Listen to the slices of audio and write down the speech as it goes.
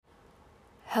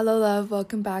Hello, love.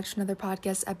 Welcome back to another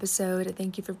podcast episode.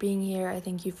 Thank you for being here. I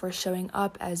thank you for showing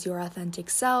up as your authentic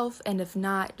self. And if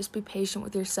not, just be patient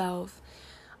with yourself.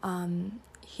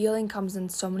 Healing comes in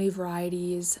so many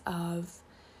varieties of,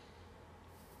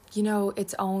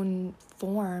 its own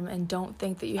form. And don't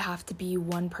think that you have to be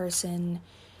one person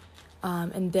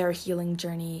in their healing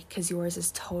journey, because yours is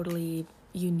totally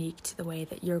unique to the way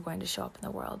that you're going to show up in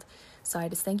the world. So I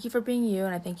just thank you for being you,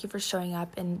 and I thank you for showing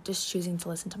up and just choosing to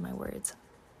listen to my words.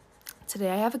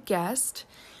 Today I have a guest,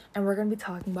 and we're going to be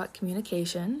talking about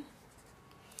communication.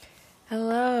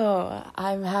 Hello,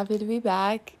 I'm happy to be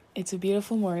back. It's a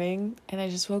beautiful morning, and I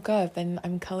just woke up, and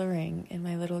I'm coloring in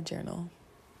my little journal.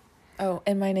 Oh,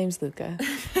 and my name's Luka.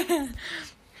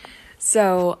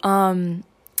 So,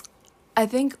 I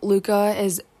think Luka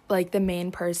is, the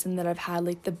main person that I've had,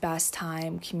 the best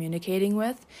time communicating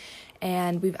with,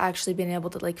 and we've actually been able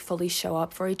to, fully show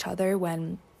up for each other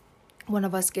when one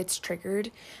of us gets triggered.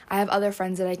 I have other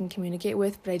friends that I can communicate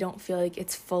with, but I don't feel like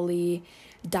it's fully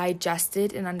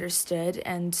digested and understood.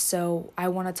 And so I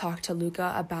want to talk to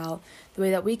Luka about the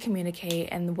way that we communicate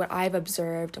and what I've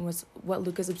observed and what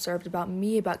Luka's observed about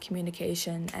me about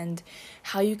communication, and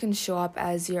how you can show up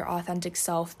as your authentic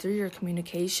self through your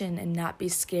communication and not be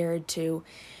scared to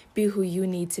be who you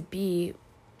need to be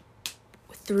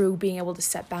through being able to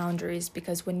set boundaries.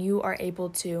 Because when you are able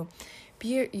to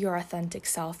be your authentic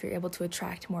self, you're able to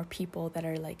attract more people that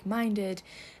are like-minded,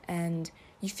 and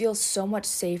you feel so much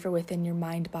safer within your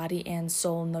mind, body, and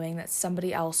soul, knowing that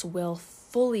somebody else will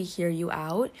fully hear you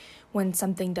out when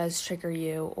something does trigger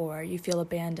you, or you feel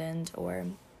abandoned, or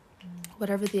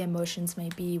whatever the emotions may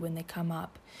be when they come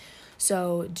up.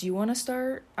 So do you want to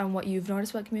start on what you've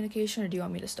noticed about communication, or do you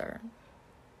want me to start?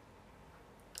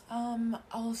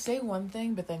 I'll say one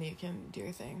thing, but then you can do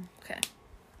your thing. Okay.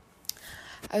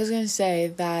 I was going to say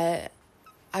that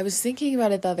I was thinking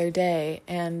about it the other day,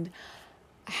 and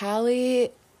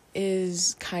Hallie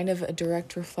is kind of a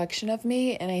direct reflection of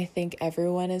me, and I think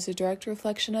everyone is a direct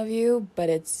reflection of you,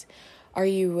 but are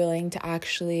you willing to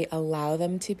actually allow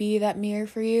them to be that mirror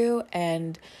for you?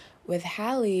 And with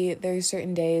Hallie, there's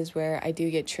certain days where I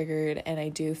do get triggered, and I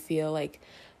do feel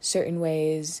certain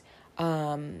ways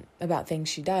about things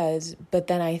she does, but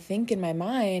then I think in my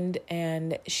mind,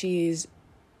 and she's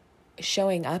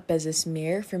showing up as this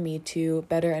mirror for me to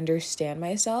better understand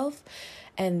myself.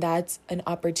 And that's an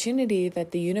opportunity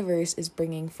that the universe is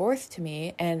bringing forth to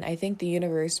me. And I think the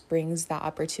universe brings that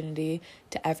opportunity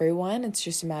to everyone. It's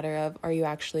just a matter of, are you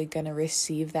actually going to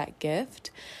receive that gift?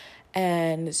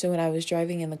 And so when I was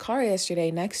driving in the car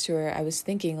yesterday next to her, I was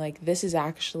thinking this is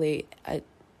actually a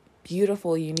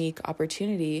beautiful, unique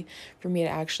opportunity for me to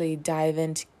actually dive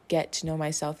in to get to know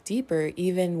myself deeper,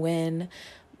 even when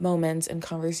moments and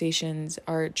conversations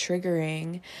are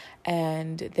triggering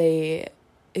and they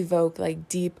evoke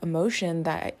deep emotion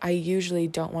that I usually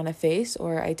don't want to face,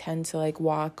 or I tend to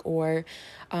walk or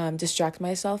distract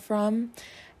myself from.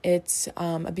 It's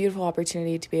a beautiful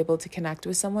opportunity to be able to connect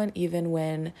with someone even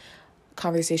when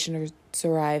conversations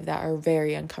arrive that are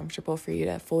very uncomfortable for you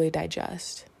to fully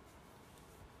digest.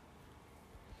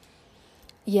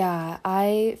 Yeah,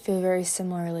 I feel very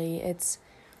similarly.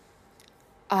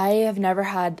 I have never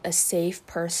had a safe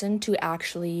person to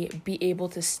actually be able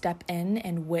to step in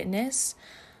and witness.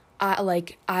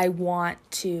 I want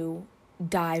to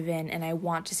dive in, and I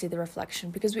want to see the reflection,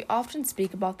 because we often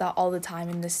speak about that all the time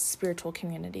in this spiritual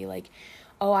community,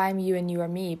 oh, I'm you and you are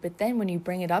me. But then when you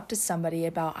bring it up to somebody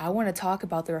about, I want to talk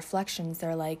about the reflections,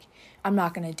 they're like, I'm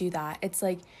not going to do that. It's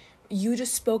you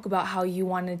just spoke about how you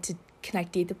wanted to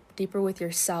connect deeper with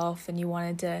yourself, and you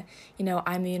wanted to,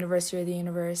 I'm the universe, you're the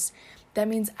universe. That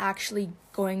means actually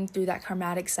going through that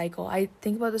karmatic cycle. I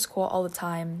think about this quote all the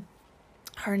time.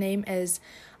 Her name is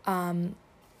Loving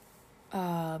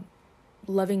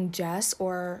Jess,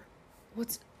 or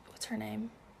what's her name?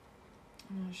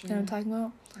 Oh, you know what I'm talking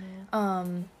about? Yeah.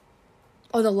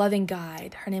 The Loving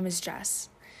Guide. Her name is Jess.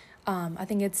 I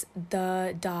think it's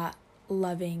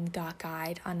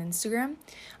the.loving.guide on Instagram.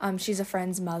 She's a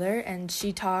friend's mother, and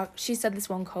she said this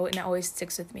one quote, and it always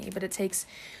sticks with me, but it takes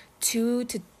two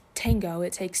to tango.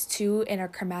 It takes two in a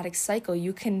karmatic cycle.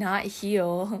 You cannot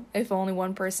heal if only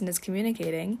one person is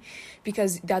communicating,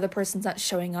 because the other person's not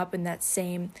showing up in that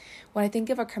same. When I think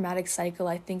of a karmatic cycle,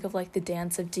 I think of the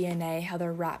dance of DNA, how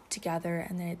they're wrapped together,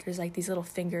 and then there's these little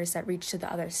fingers that reach to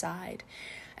the other side.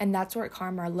 And that's what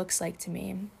karma looks like to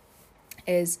me,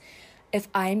 is if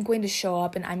I'm going to show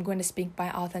up and I'm going to speak my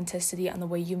authenticity on the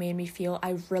way you made me feel,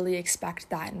 I really expect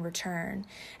that in return.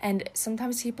 And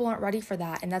sometimes people aren't ready for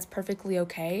that, and that's perfectly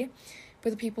okay.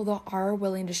 But the people that are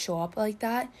willing to show up like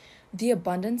that, the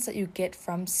abundance that you get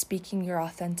from speaking your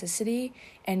authenticity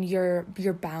and your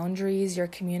boundaries, your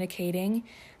communicating,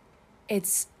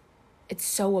 it's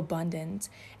so abundant.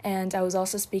 And I was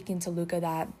also speaking to Luka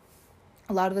that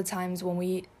a lot of the times when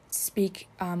we speak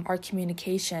our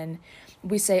communication,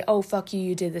 we say, oh, fuck you,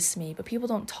 you did this to me. But people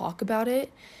don't talk about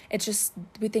it. It's just,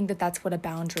 we think that that's what a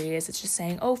boundary is. It's just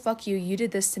saying, oh, fuck you, you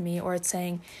did this to me. Or it's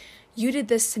saying, you did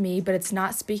this to me, but it's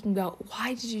not speaking about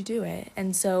why did you do it.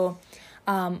 And so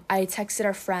I texted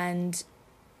our friend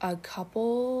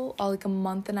like a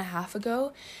month and a half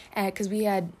ago, because we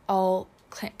had all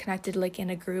connected like in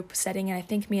a group setting, and I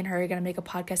think me and her are gonna make a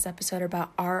podcast episode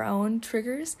about our own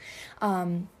triggers.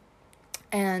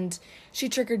 And she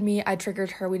triggered me, I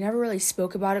triggered her. We never really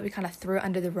spoke about it. We kind of threw it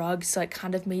under the rug, so it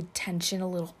kind of made tension a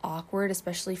little awkward,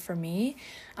 especially for me.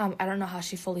 I don't know how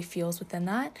she fully feels within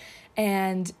that,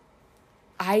 and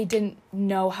I didn't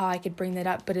know how I could bring that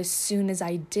up, but as soon as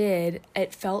I did,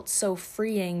 it felt so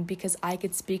freeing because I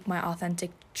could speak my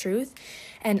authentic truth,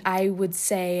 and I would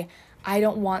say, I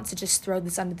don't want to just throw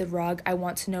this under the rug. I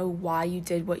want to know why you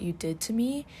did what you did to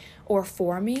me or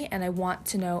for me, and I want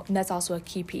to know, and that's also a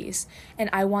key piece, and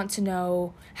I want to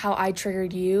know how I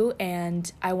triggered you,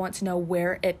 and I want to know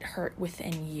where it hurt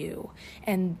within you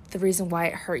and the reason why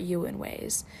it hurt you in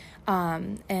ways.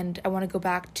 And I want to go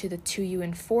back to the to you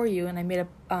and for you, and I made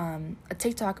a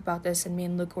TikTok about this, and me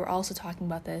and Luke were also talking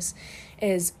about this,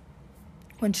 is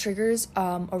when triggers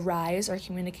arise or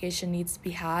communication needs to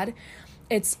be had,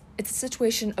 it's a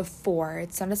situation of for.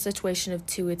 It's not a situation of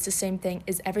to. It's the same thing.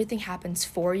 Is everything happens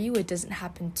for you, it doesn't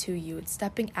happen to you. It's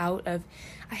stepping out of,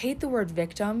 I hate the word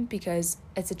victim because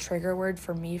it's a trigger word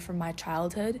for me from my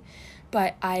childhood,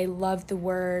 but I love the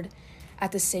word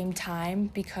at the same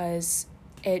time because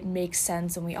it makes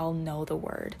sense and we all know the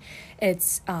word.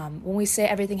 It's when we say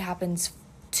everything happens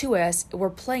to us, we're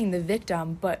playing the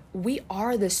victim, but we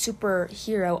are the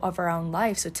superhero of our own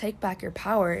life. So take back your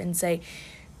power and say,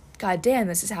 God damn,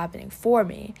 this is happening for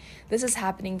me. This is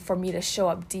happening for me to show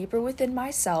up deeper within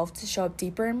myself, to show up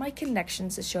deeper in my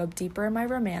connections, to show up deeper in my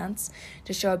romance,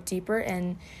 to show up deeper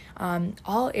in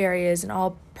all areas and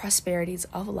all prosperities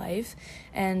of life.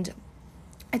 And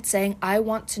it's saying, I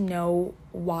want to know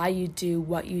why you do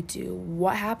what you do.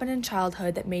 What happened in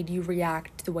childhood that made you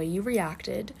react the way you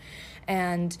reacted?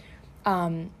 And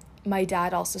my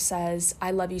dad also says,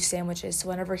 I love you sandwiches. So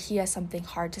whenever he has something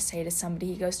hard to say to somebody,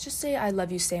 he goes, just say, I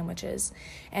love you sandwiches.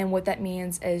 And what that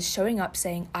means is showing up,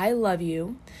 saying, I love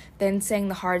you, then saying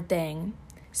the hard thing,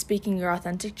 speaking your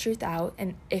authentic truth out.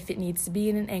 And if it needs to be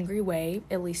in an angry way,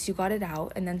 at least you got it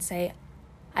out. And then say,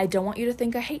 I don't want you to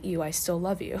think I hate you. I still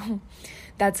love you.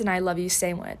 That's an I love you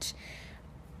sandwich.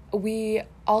 We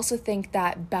also think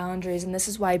that boundaries, and this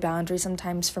is why boundaries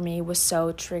sometimes for me was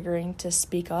so triggering to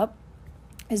speak up,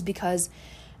 is because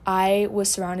I was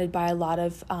surrounded by a lot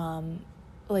of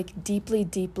deeply,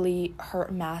 deeply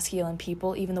hurt masculine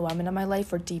people. Even the women in my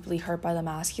life were deeply hurt by the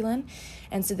masculine.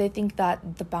 And so they think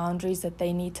that the boundaries that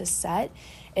they need to set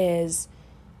is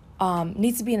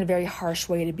needs to be in a very harsh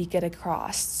way to get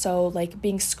across. So like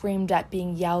being screamed at,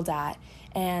 being yelled at.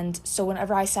 And so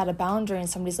whenever I set a boundary and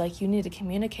somebody's like, you need to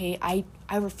communicate, I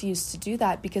refused to do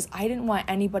that because I didn't want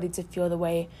anybody to feel the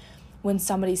way when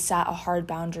somebody set a hard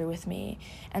boundary with me.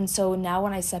 And so now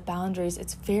when I set boundaries,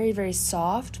 it's very, very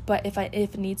soft, but if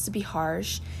it needs to be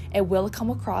harsh, it will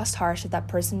come across harsh if that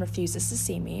person refuses to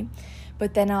see me.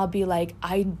 But then I'll be like,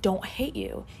 I don't hate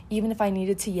you. Even if I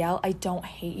needed to yell, I don't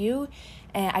hate you,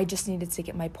 and I just needed to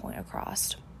get my point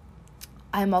across.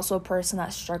 I'm also a person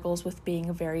that struggles with being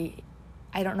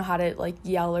I don't know how to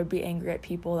yell or be angry at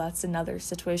people. That's another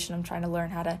situation. I'm trying to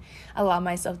learn how to allow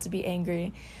myself to be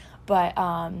angry. But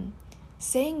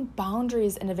saying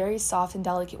boundaries in a very soft and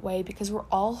delicate way, because we're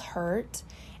all hurt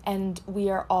and we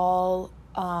are all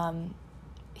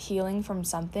healing from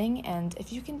something. And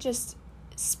if you can just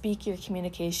speak your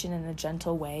communication in a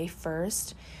gentle way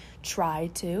first, try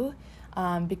to,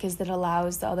 because that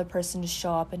allows the other person to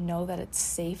show up and know that it's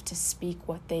safe to speak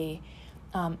what they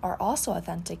are also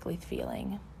authentically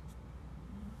feeling.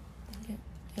 Do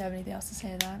you have anything else to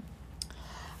say to that?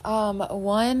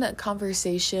 One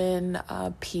conversation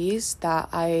piece that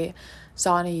I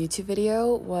saw in a YouTube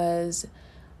video was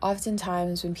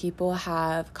oftentimes when people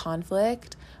have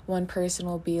conflict, one person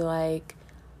will be like,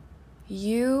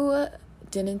 you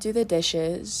didn't do the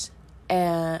dishes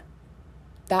and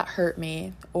that hurt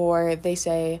me. Or they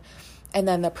say, and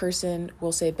then the person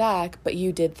will say back, but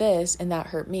you did this and that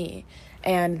hurt me.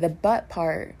 And the but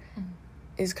part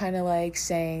is kind of like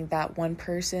saying that one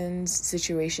person's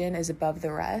situation is above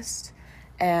the rest.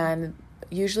 And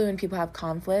usually when people have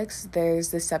conflicts,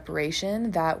 there's this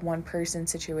separation that one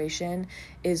person's situation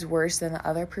is worse than the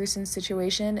other person's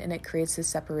situation, and it creates this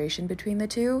separation between the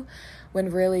two,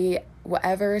 when really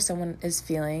whatever someone is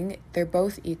feeling, they're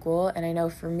both equal. And I know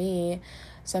for me,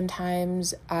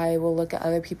 sometimes I will look at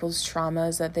other people's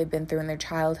traumas that they've been through in their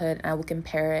childhood, and I will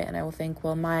compare it, and I will think,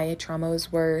 well, my trauma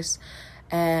was worse,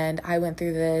 and I went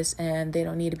through this, and they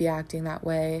don't need to be acting that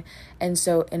way. And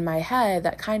so in my head,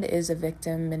 that kind of is a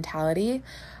victim mentality.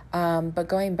 But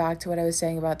going back to what I was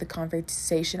saying about the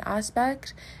conversation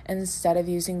aspect, instead of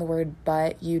using the word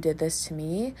 "but you did this to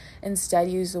me," instead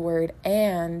use the word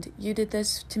 "and you did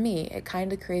this to me." It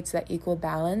kind of creates that equal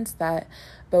balance, that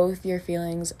both your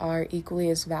feelings are equally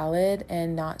as valid,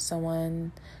 and not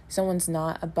someone's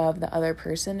not above the other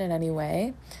person in any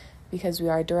way, because we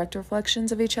are direct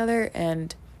reflections of each other.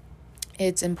 And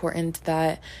it's important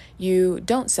that you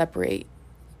don't separate,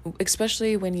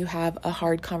 especially when you have a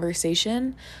hard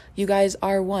conversation. You guys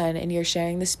are one, and you're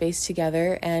sharing the space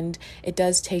together, and it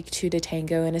does take two to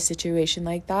tango in a situation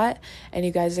like that, and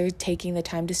you guys are taking the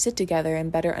time to sit together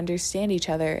and better understand each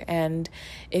other. And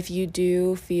if you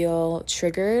do feel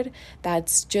triggered,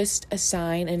 that's just a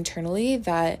sign internally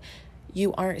that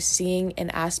you aren't seeing an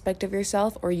aspect of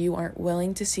yourself, or you aren't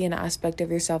willing to see an aspect of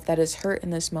yourself that is hurt in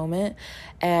this moment,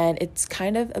 and it's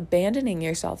kind of abandoning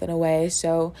yourself in a way.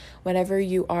 So whenever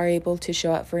you are able to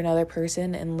show up for another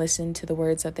person and listen to the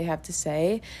words that they have to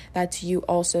say, that's you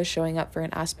also showing up for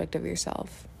an aspect of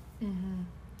yourself. Mm-hmm.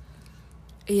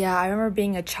 Yeah, I remember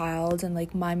being a child, and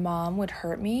like my mom would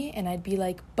hurt me, and I'd be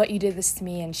like, "But you did this to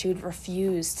me," and she would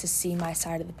refuse to see my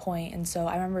side of the point. And so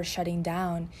I remember shutting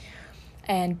down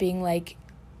and being like,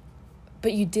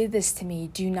 "But you did this to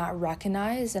me, do you not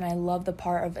recognize?" And I love the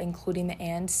part of including the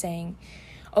 "and," saying,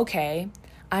 okay,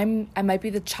 I might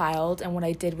be the child, and what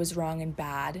I did was wrong and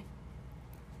bad.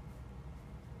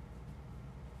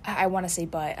 I want to say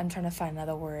 "but," I'm trying to find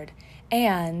another word.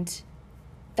 And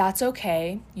that's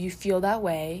okay, you feel that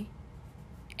way,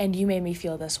 and you made me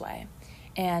feel this way.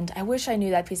 And I wish I knew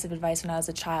that piece of advice when I was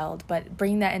a child, but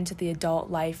bringing that into the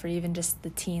adult life, or even just the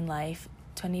teen life,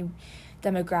 to any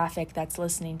demographic that's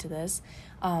listening to this,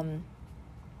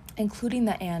 including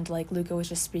the "and," like Luka was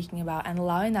just speaking about, and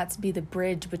allowing that to be the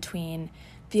bridge between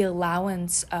the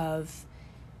allowance of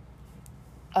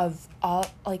all,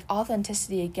 like,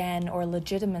 authenticity again, or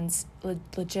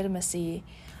legitimacy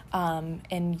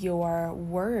in your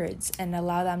words, and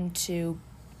allow them to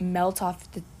melt off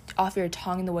your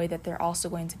tongue in the way that they're also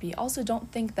going to be. Also,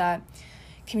 don't think that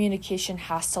communication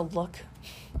has to look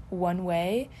one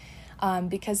way,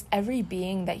 because every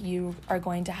being that you are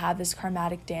going to have this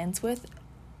karmatic dance with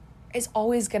is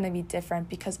always going to be different,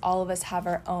 because all of us have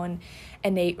our own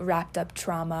innate wrapped up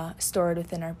trauma stored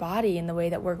within our body, and the way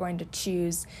that we're going to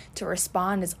choose to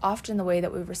respond is often the way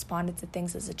that we responded to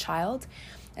things as a child.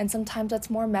 And sometimes that's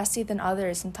more messy than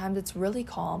others. Sometimes it's really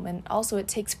calm. And also it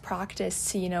takes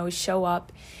practice to, show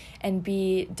up and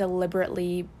be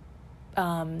deliberately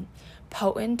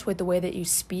potent with the way that you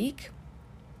speak.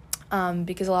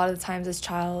 Because a lot of the times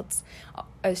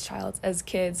as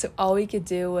kids, all we could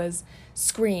do was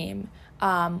scream,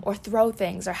 or throw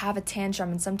things, or have a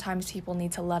tantrum, and sometimes people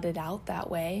need to let it out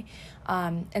that way.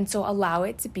 And so allow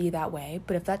it to be that way.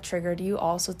 But if that triggered you,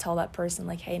 also tell that person,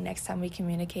 like, hey, next time we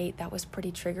communicate, that was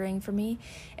pretty triggering for me.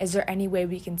 Is there any way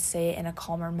we can say it in a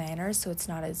calmer manner so it's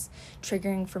not as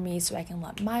triggering for me, so I can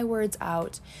let my words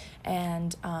out,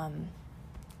 and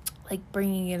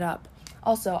bringing it up.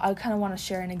 Also, I kind of want to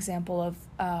share an example of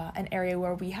an area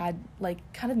where we had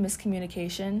kind of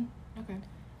miscommunication. Okay.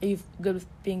 Are you good with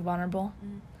being vulnerable?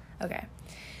 Mm-hmm. Okay.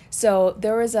 So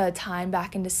there was a time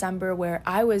back in December where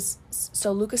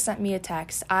Luka sent me a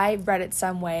text. I read it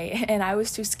some way, and I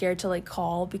was too scared to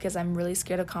call, because I'm really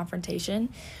scared of confrontation.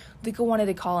 Luka wanted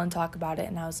to call and talk about it,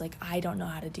 and I was like, I don't know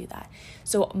how to do that.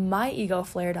 So my ego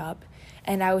flared up,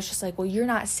 and I was just like, well, you're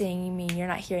not seeing me, you're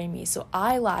not hearing me. So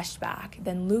I lashed back,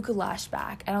 then Luka lashed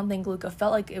back. I don't think Luka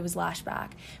felt like it was lashed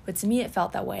back, but to me it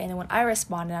felt that way. And then when I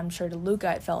responded, I'm sure to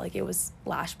Luka it felt like it was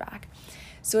lashed back.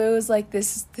 So it was like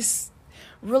this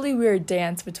really weird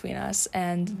dance between us.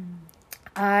 And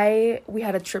we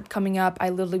had a trip coming up. I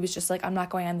literally was just like, I'm not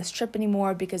going on this trip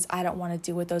anymore, because I don't want to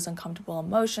deal with those uncomfortable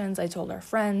emotions. I told our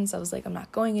friends, I was like, I'm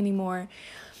not going anymore.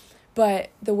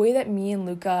 But the way that me and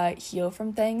Luka heal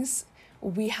from things,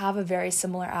 we have a very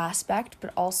similar aspect,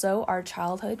 but also our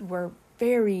childhood were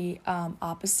very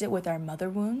opposite with our mother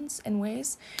wounds in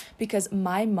ways, because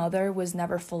my mother was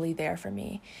never fully there for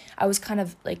me. I was kind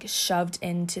of shoved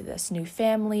into this new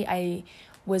family. I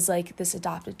was this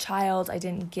adopted child. I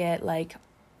didn't get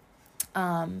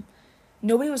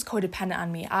nobody was codependent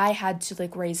on me. I had to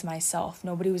like raise myself.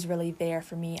 Nobody was really there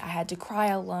for me. I had to cry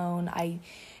alone. I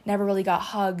never really got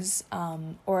hugs,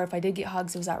 or if I did get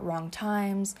hugs, it was at wrong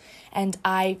times, and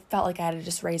I felt like I had to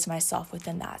just raise myself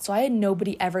within that. So I had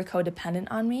nobody ever codependent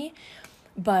on me.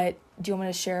 But do you want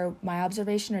me to share my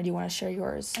observation, or do you want to share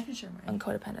yours? I can share mine. On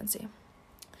codependency.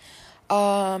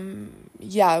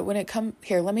 Yeah, when it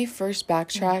here, let me first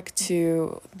backtrack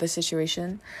to the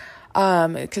situation.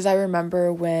 Because I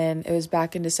remember when it was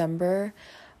back in December,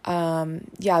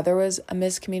 there was a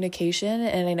miscommunication,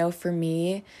 and I know for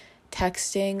me,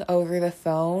 texting over the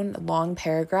phone, long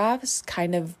paragraphs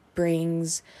kind of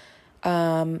brings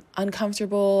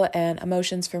uncomfortable and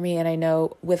emotions for me. And I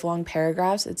know with long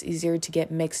paragraphs, it's easier to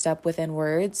get mixed up within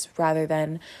words rather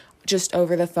than just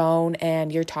over the phone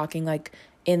and you're talking like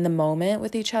in the moment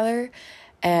with each other.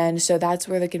 And so that's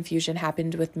where the confusion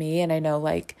happened with me. And I know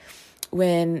like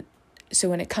when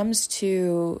it comes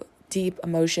to deep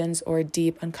emotions or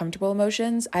deep uncomfortable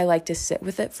emotions, I like to sit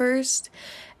with it first.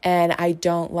 And I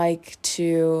don't like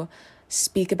to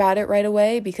speak about it right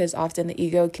away because often the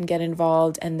ego can get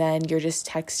involved and then you're just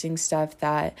texting stuff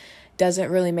that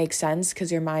doesn't really make sense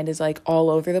because your mind is like all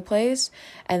over the place.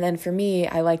 And then for me,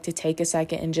 I like to take a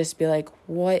second and just be like,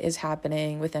 what is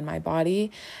happening within my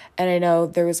body? And I know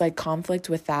there was like conflict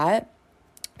with that.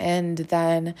 And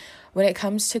then when it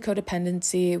comes to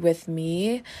codependency with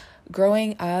me,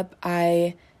 growing up,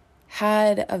 I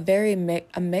had a very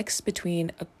a mix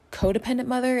between a codependent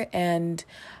mother and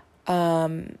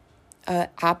a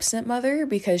absent mother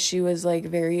because she was like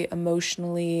very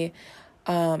emotionally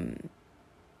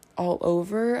all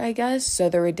over, I guess. So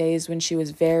there were days when she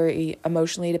was very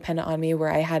emotionally dependent on me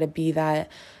where I had to be that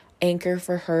anchor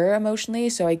for her emotionally.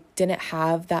 So I didn't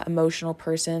have that emotional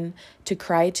person to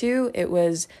cry to. It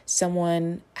was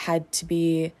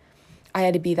I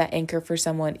had to be that anchor for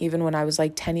someone even when I was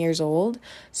like 10 years old.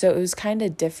 So it was kind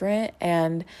of different.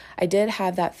 And I did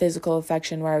have that physical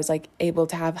affection where I was like able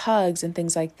to have hugs and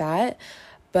things like that.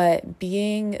 But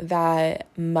being that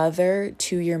mother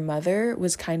to your mother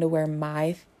was kind of where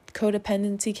my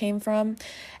codependency came from.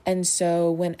 And so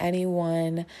when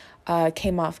anyone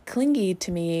came off clingy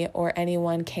to me or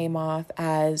anyone came off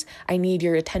as I need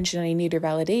your attention, I need your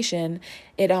validation,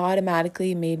 it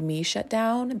automatically made me shut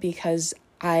down because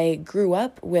I grew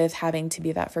up with having to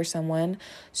be that for someone.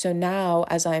 So now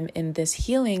as I'm in this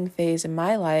healing phase in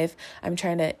my life, I'm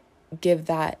trying to give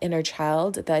that inner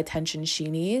child the attention she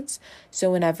needs.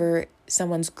 So whenever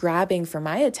someone's grabbing for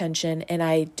my attention and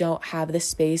I don't have the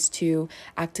space to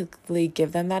actively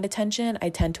give them that attention, I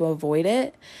tend to avoid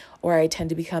it or I tend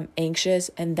to become anxious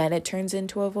and then it turns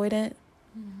into avoidant.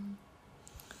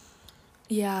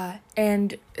 Yeah,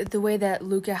 and the way that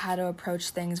Luka had to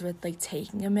approach things with like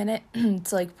taking a minute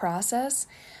to like process,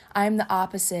 I'm the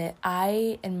opposite.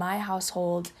 In my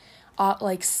household,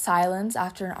 like silence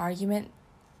after an argument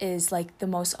is like the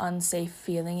most unsafe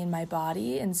feeling in my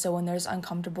body. And so when there's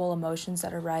uncomfortable emotions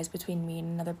that arise between me and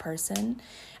another person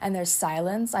and there's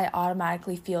silence, I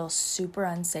automatically feel super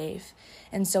unsafe.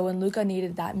 And so when Luka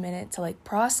needed that minute to like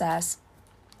process,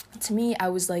 to me, I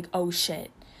was like, oh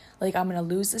shit. Like, I'm going to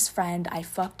lose this friend. I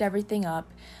fucked everything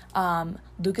up.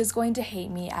 Luka's going to hate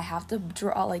me. I have to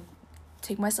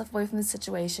take myself away from the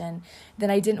situation. Then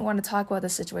I didn't want to talk about the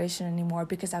situation anymore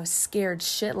because I was scared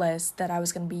shitless that I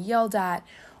was going to be yelled at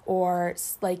or,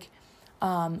 like,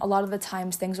 a lot of the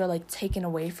times things were, like, taken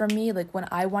away from me. Like, when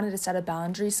I wanted to set a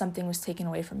boundary, something was taken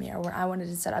away from me. Or when I wanted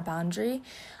to set a boundary,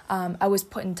 I was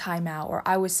put in timeout or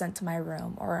I was sent to my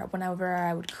room. Or whenever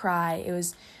I would cry, it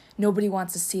was... Nobody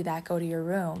wants to see that, go to your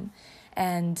room.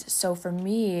 And so for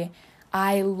me,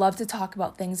 I love to talk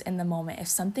about things in the moment. If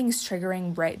something's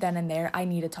triggering right then and there, I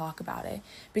need to talk about it.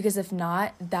 Because if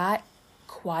not, that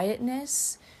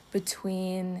quietness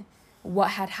between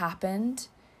what had happened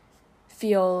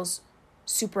feels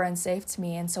super unsafe to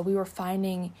me. And so we were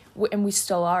finding, and we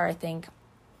still are, I think,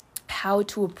 how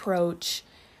to approach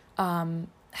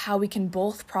how we can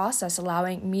both process,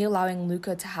 allowing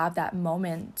Luka to have that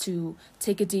moment to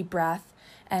take a deep breath,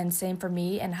 and same for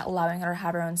me, and allowing her to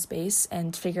have her own space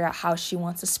and figure out how she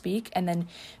wants to speak, and then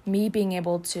me being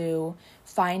able to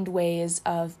find ways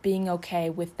of being okay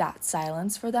with that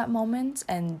silence for that moment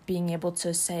and being able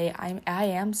to say I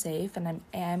am safe and I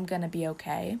am gonna be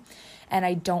okay and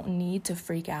I don't need to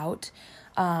freak out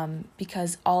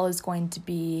because all is going to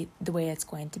be the way it's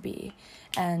going to be.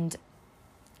 And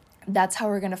that's how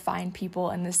we're going to find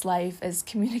people in this life, as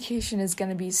communication is going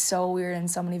to be so weird in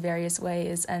so many various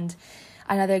ways. And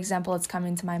another example that's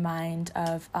coming to my mind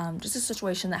of just a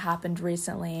situation that happened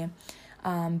recently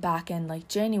back in like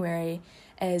January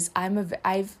is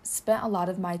I've spent a lot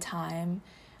of my time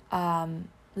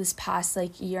this past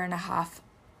like year and a half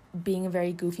being a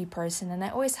very goofy person, and I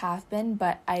always have been,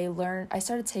 but I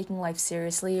started taking life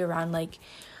seriously around like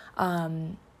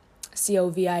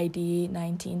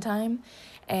COVID-19 time,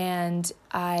 and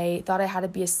I thought I had to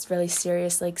be a really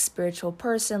serious like spiritual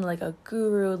person, like a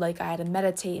guru, like I had to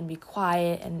meditate and be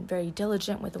quiet and very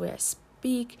diligent with the way I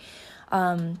speak.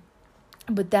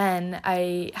 But then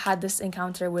I had this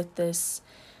encounter with this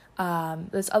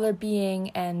other being,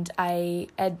 and I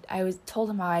was told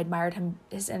him how I admired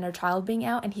his inner child being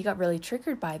out, and he got really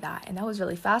triggered by that, and that was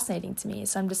really fascinating to me.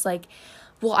 So I'm just like,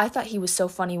 well, I thought he was so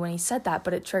funny when he said that,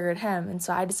 but it triggered him, and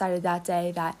so I decided that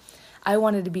day that I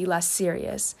wanted to be less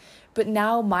serious. But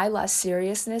now my less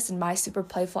seriousness and my super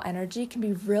playful energy can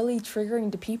be really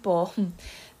triggering to people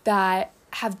that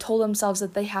have told themselves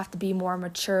that they have to be more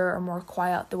mature or more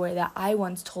quiet the way that I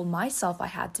once told myself I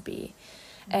had to be.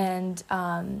 And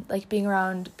like being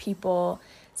around people,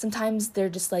 sometimes they're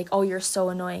just like, oh, you're so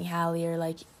annoying, Hallie, or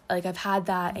like I've had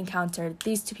that encounter.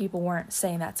 These two people weren't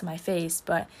saying that to my face,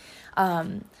 but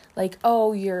like,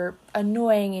 oh, you're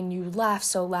annoying and you laugh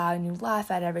so loud and you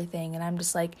laugh at everything. And I'm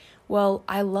just like, well,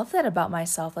 I love that about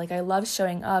myself. Like, I love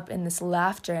showing up in this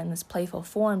laughter and this playful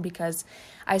form because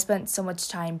I spent so much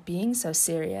time being so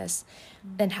serious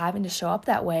and having to show up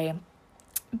that way.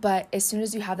 But as soon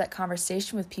as you have that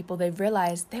conversation with people, they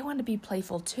realize they want to be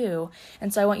playful too.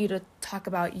 And so I want you to talk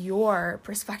about your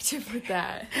perspective with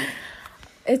that.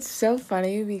 It's so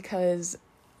funny because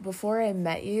before I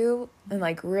met you, and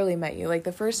like really met you, like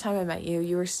the first time I met you,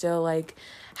 you were still like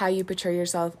how you portray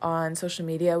yourself on social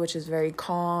media, which is very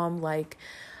calm, like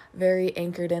very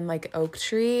anchored in like oak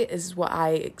tree is what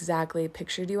I exactly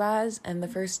pictured you as. And the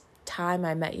first time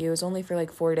I met you was only for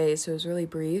like 4 days, so it was really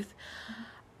brief.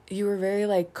 You were very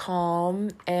like calm,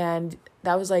 and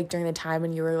that was like during the time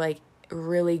when you were like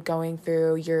really going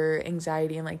through your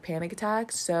anxiety and like panic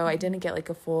attacks. So I didn't get like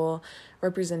a full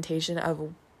representation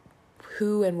of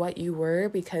who and what you were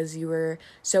because you were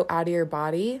so out of your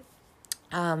body.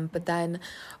 But then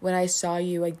when I saw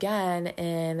you again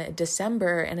in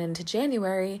December and into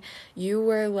January, you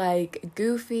were like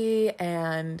goofy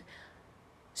and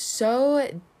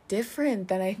so different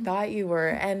than I thought you were.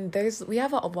 And we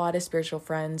have a lot of spiritual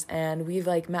friends, and we've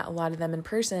like met a lot of them in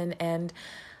person, and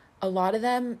a lot of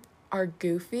them are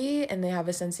goofy and they have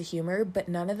a sense of humor, but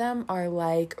none of them are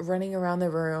like running around the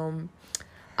room,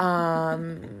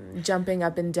 jumping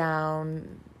up and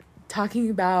down, talking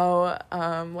about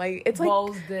like it's like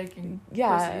balls, dick, and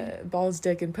pussy. Balls,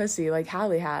 dick, and pussy like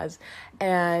Hallie has.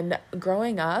 And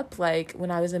growing up, like when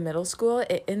I was in middle school,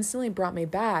 it instantly brought me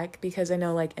back because I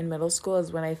know like in middle school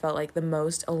is when I felt like the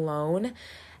most alone,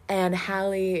 and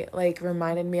Hallie like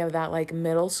reminded me of that like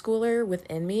middle schooler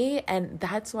within me, and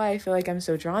that's why I feel like I'm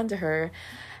so drawn to her.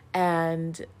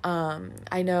 And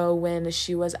I know when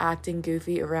she was acting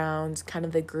goofy around kind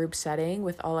of the group setting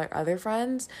with all our other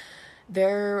friends,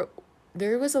 there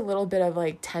was a little bit of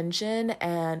like tension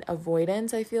and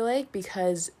avoidance, I feel like,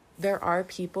 because there are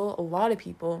people, a lot of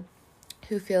people,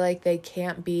 who feel like they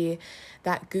can't be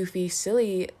that goofy,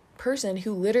 silly person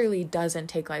who literally doesn't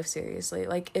take life seriously.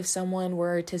 Like if someone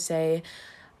were to say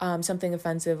something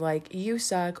offensive like you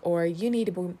suck or you need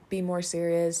to be more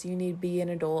serious, you need to be an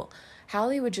adult,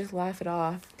 Hallie would just laugh it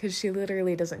off because she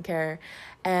literally doesn't care.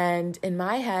 And in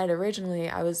my head, originally,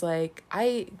 I was like,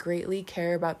 I greatly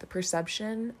care about the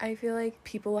perception I feel like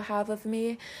people have of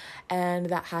me, and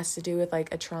that has to do with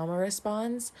like a trauma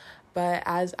response. But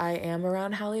as I am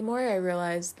around Hallie more, I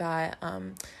realized that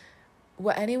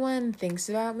what anyone thinks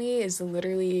about me is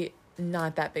literally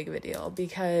not that big of a deal,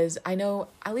 because I know,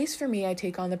 at least for me, I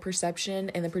take on the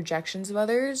perception and the projections of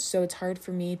others, so it's hard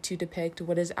for me to depict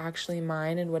what is actually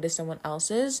mine and what is someone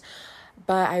else's.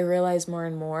 But I realize more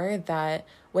and more that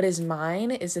what is mine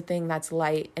is the thing that's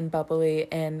light and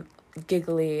bubbly and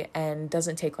giggly and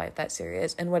doesn't take life that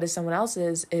serious, and what is someone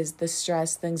else's is the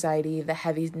stress, the anxiety, the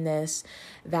heaviness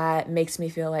that makes me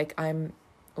feel like I'm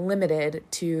limited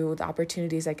to the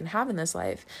opportunities I can have in this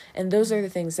life. And those are the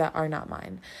things that are not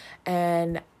mine.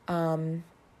 And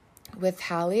with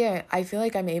Hallie, I feel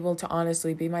like I'm able to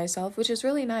honestly be myself, which is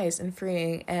really nice and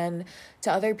freeing. And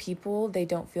to other people, they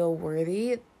don't feel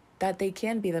worthy that they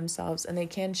can be themselves and they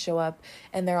can show up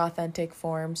in their authentic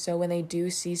form. So when they do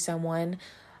see someone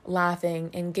laughing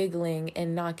and giggling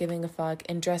and not giving a fuck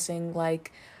and dressing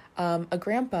like a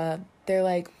grandpa, they're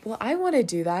like, well, I want to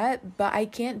do that, but I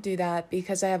can't do that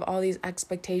because I have all these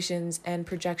expectations and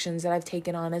projections that I've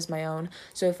taken on as my own.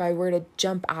 So if I were to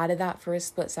jump out of that for a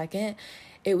split second,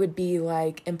 it would be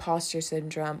like imposter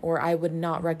syndrome, or I would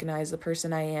not recognize the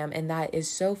person I am. And that is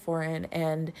so foreign,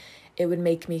 and it would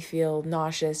make me feel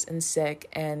nauseous and sick,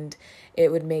 and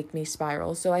it would make me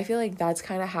spiral. So I feel like that's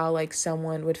kind of how like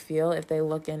someone would feel if they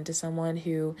look into someone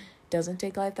who doesn't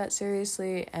take life that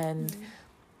seriously. And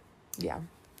yeah.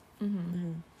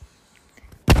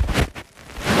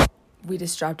 We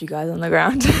just dropped you guys on the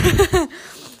ground.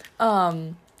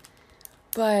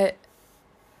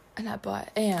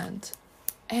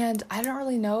 And I don't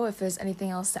really know if there's anything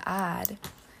else to add.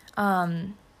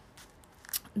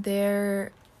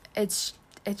 It's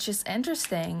just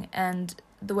interesting, and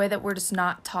the way that we're just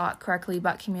not taught correctly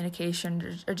about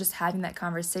communication or just having that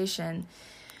conversation.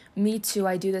 Me too,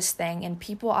 I do this thing, and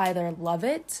people either love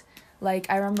it. Like,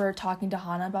 I remember talking to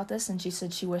Hannah about this, and she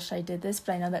said she wished I did this,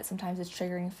 but I know that sometimes it's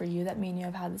triggering for you that me and you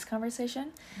have had this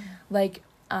conversation. Like,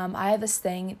 I have this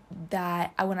thing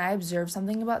that when I observe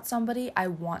something about somebody, I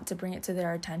want to bring it to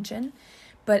their attention,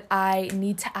 but I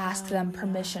need to ask them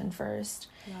permission first.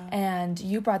 Yeah. And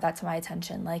you brought that to my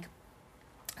attention. Like,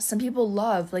 some people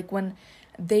love, like, when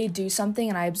they do something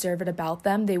and I observe it about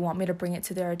them, they want me to bring it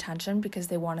to their attention because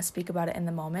they want to speak about it in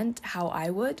the moment, how I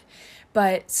would.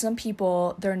 But some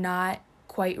people, they're not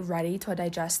quite ready to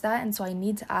digest that, and so I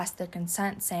need to ask their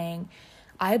consent, saying,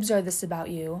 I observe this about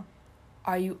you.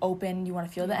 Are you open? You want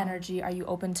to feel the energy? Are you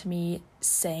open to me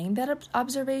saying that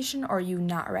observation, or are you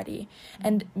not ready?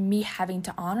 And me having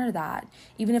to honor that,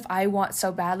 even if I want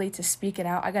so badly to speak it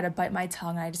out, I got to bite my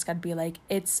tongue, and I just got to be like,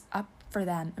 it's up for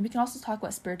them. And we can also talk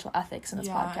about spiritual ethics in this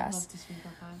podcast. I'd love to speak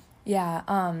about that. Yeah.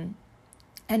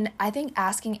 And I think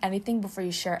asking anything before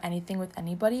you share anything with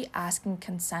anybody, asking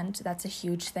consent, that's a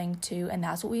huge thing too. And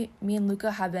that's what me and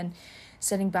Luka have been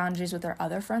setting boundaries with our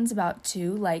other friends about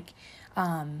too. Like,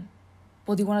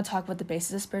 well, do you want to talk about the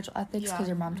basis of spiritual ethics? Because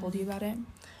your mom told you about it.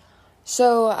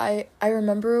 So I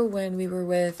remember when we were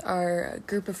with our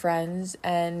group of friends,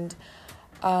 and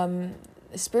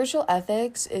spiritual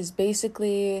ethics is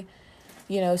basically,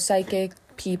 psychic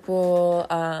people,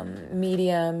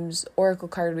 mediums, oracle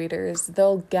card readers,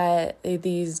 they'll get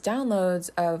these downloads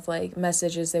of like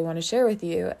messages they want to share with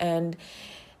you. And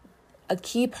a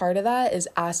key part of that is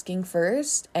asking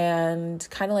first, and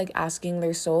kind of like asking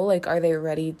their soul, like, are they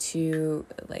ready to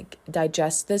like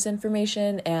digest this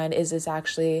information? And is this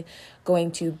actually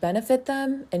going to benefit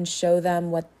them and show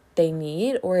them what they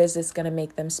need? Or is this going to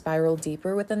make them spiral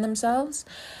deeper within themselves?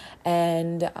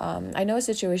 And I know a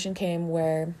situation came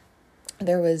where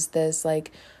there was this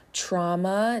like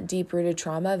deep-rooted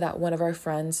trauma that one of our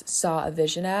friends saw a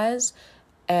vision as,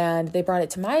 and they brought it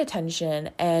to my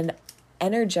attention, and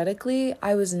energetically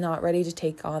I was not ready to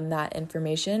take on that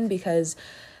information, because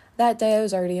that day I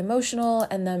was already emotional,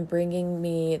 and then bringing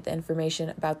me the information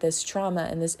about this trauma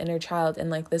and this inner child and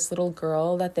like this little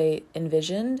girl that they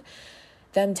envisioned,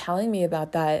 them telling me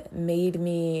about that made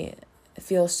me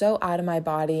feel so out of my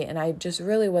body, and I just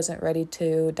really wasn't ready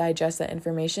to digest that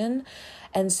information.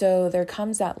 And so there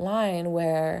comes that line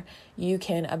where you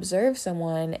can observe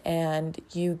someone and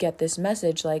you get this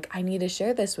message like, I need to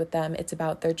share this with them. It's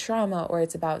about their trauma, or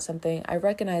it's about something I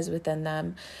recognize within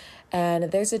them.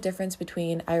 And there's a difference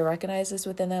between I recognize this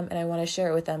within them and I want to share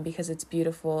it with them because it's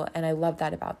beautiful and I love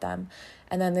that about them.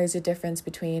 And then there's a difference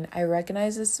between I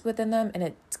recognize this within them and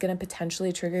it's going to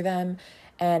potentially trigger them,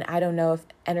 and I don't know if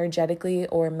energetically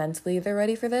or mentally they're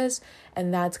ready for this.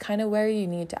 And that's kind of where you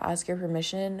need to ask your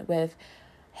permission with,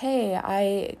 hey,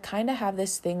 I kind of have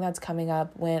this thing that's coming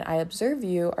up when I observe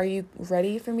you. Are you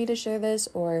ready for me to share this?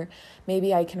 Or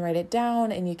maybe I can write it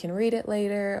down and you can read it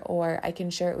later, or I can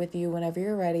share it with you whenever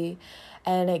you're ready.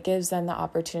 And it gives them the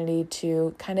opportunity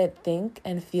to kind of think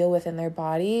and feel within their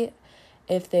body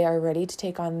if they are ready to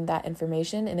take on that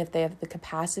information, and if they have the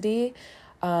capacity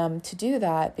to do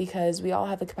that, because we all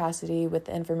have the capacity with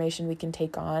the information we can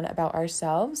take on about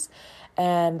ourselves.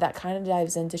 And that kind of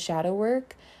dives into shadow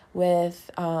work with,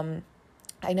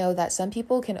 I know that some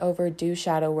people can overdo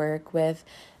shadow work with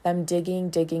them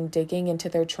digging into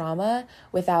their trauma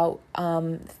without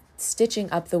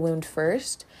stitching up the wound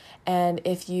first. And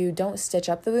if you don't stitch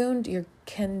up the wound, you're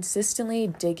consistently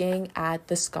digging at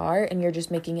the scar and you're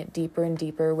just making it deeper and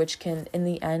deeper, which can in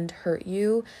the end hurt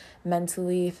you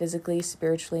mentally, physically,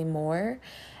 spiritually more.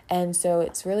 And so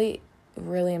it's really,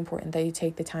 really important that you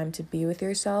take the time to be with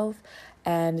yourself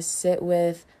and sit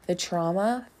with the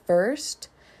trauma first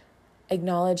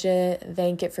acknowledge it,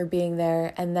 thank it for being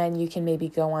there, and then you can maybe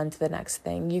go on to the next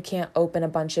thing. You can't open a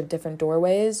bunch of different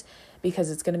doorways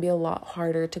because it's going to be a lot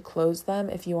harder to close them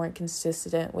if you aren't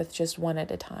consistent with just one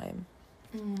at a time.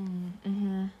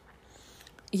 Mm-hmm.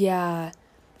 Yeah.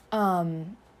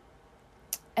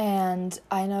 And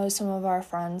I know some of our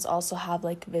friends also have,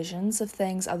 like, visions of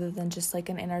things other than just, like,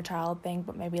 an inner child thing,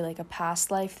 but maybe, like, a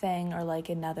past life thing or, like,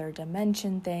 another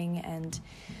dimension thing. And,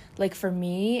 like, for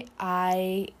me,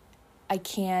 I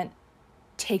can't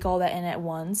take all that in at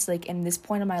once. Like, in this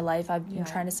point in my life, I've been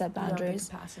trying to set boundaries.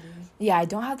 Yeah, I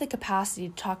don't have the capacity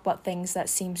to talk about things that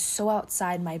seem so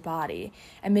outside my body.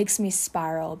 It makes me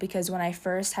spiral, because when I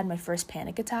first had my first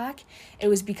panic attack, it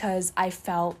was because I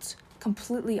felt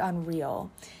completely unreal.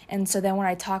 And so then when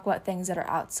I talk about things that are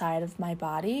outside of my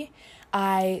body,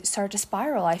 I start to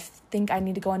spiral. I think I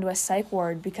need to go into a psych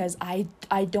ward because I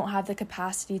don't have the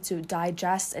capacity to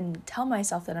digest and tell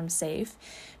myself that I'm safe,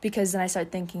 because then I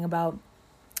start thinking about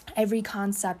every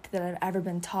concept that I've ever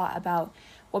been taught about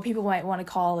what people might want to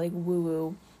call, like,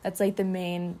 woo-woo. That's, like, the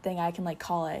main thing I can, like,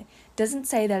 call it. Doesn't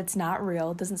say that it's not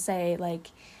real. Doesn't say, like,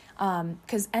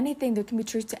 because anything, there can be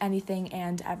truth to anything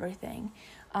and everything.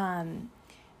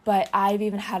 But I've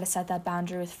even had to set that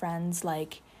boundary with friends.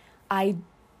 Like,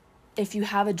 if you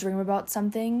have a dream about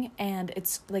something and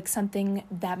it's, like, something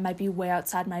that might be way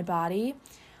outside my body,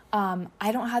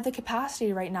 I don't have the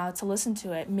capacity right now to listen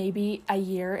to it. Maybe a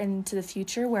year into the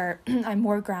future where I'm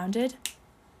more grounded.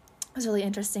 What's really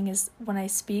interesting is when I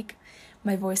speak,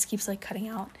 my voice keeps, like, cutting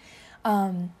out.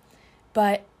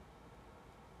 But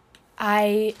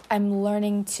I'm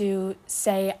learning to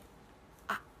say,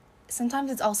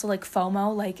 sometimes it's also, like,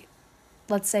 FOMO. Like,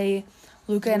 let's say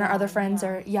Luka and our other friends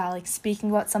are, like, speaking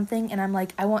about something, and I'm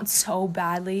like, I want so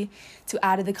badly to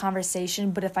add to the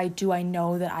conversation, but if I do, I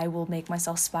know that I will make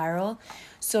myself spiral.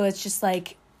 So it's just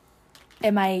like,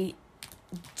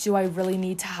 do I really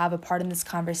need to have a part in this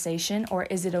conversation, or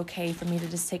is it okay for me to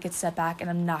just take a step back and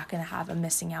I'm not going to have a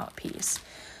missing out piece?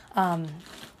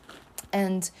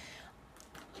 And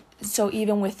so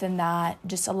even within that,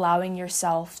 just allowing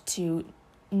yourself to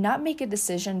not make a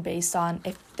decision based on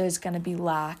if there's going to be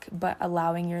lack, but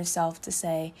allowing yourself to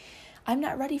say, I'm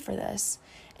not ready for this.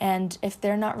 And if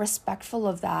they're not respectful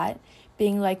of that,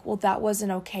 being like, well, that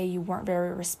wasn't okay. You weren't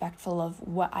very respectful of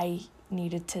what I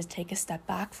needed to take a step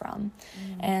back from.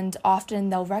 And often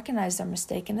they'll recognize their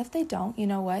mistake. And if they don't, you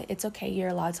know what? It's okay. You're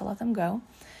allowed to let them go.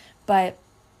 But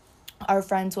our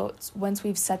friends, once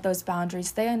we've set those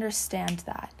boundaries, they understand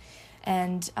that.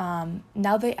 And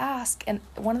now they ask. And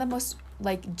one of the most,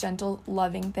 like, gentle,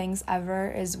 loving things ever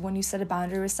is when you set a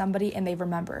boundary with somebody and they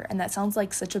remember. And that sounds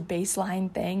like such a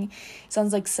baseline thing. It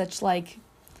sounds like such, like,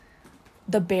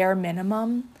 the bare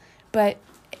minimum. But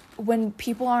when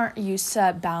people aren't used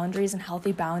to boundaries and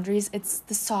healthy boundaries, it's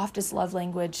the softest love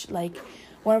language. Like,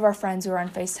 one of our friends, we were on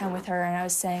FaceTime with her, and I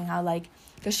was saying how, like,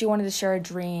 because she wanted to share a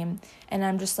dream, and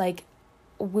I'm just like,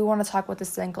 we want to talk about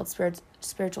this thing called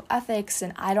spiritual ethics,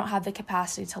 and I don't have the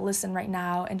capacity to listen right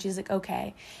now. And she's like,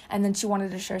 okay. And then she wanted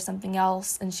to share something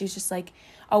else, and she's just like,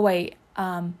 oh wait,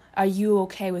 are you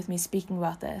okay with me speaking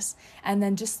about this? And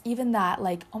then just even that,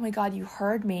 like, oh my God, you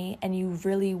heard me and you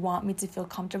really want me to feel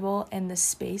comfortable in the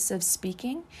space of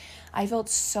speaking. I felt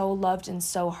so loved and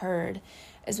so heard,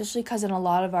 especially because in a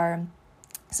lot of our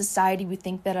society, we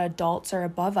think that adults are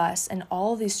above us, and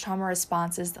all of these trauma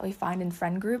responses that we find in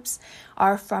friend groups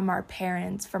are from our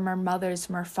parents, from our mothers,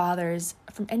 from our fathers,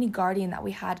 from any guardian that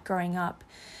we had growing up.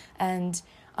 And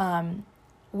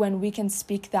when we can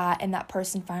speak that and that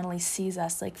person finally sees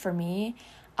us, like, for me,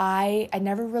 I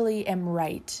never really am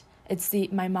right. It's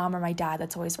my mom or my dad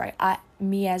that's always right.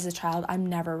 Me as a child, I'm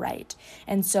never right.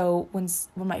 And so when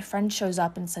my friend shows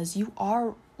up and says, you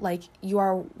are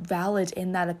valid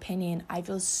in that opinion, I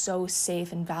feel so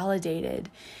safe and validated,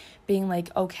 being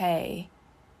like, okay,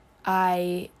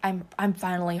 I'm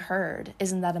finally heard.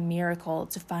 Isn't that a miracle,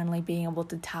 to finally being able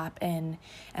to tap in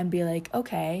and be like,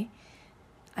 okay,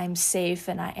 I'm safe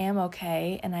and I am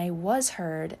okay and I was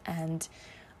heard, and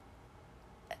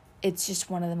it's just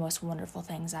one of the most wonderful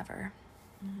things ever.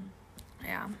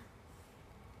 Yeah.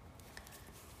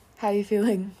 How are you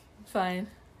feeling? Fine.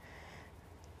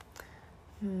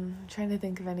 I'm trying to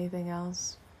think of anything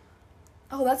else.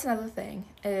 Oh, that's another thing,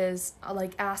 is,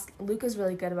 like, Luca's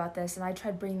really good about this, and I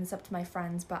tried bringing this up to my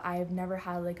friends, but I've never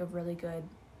had, like, a really good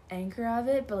anchor of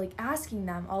it, but, like, asking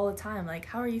them all the time, like,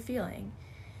 how are you feeling?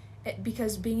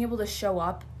 Because being able to show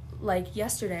up, like,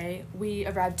 yesterday, we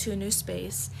arrived to a new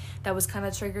space that was kind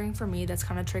of triggering for me, that's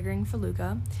kind of triggering for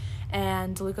Luca,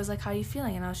 and Luca's like, how are you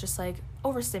feeling? And I was just, like,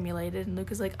 overstimulated, and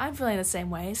Luca's like, I'm feeling the same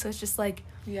way. So it's just, like,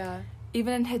 yeah.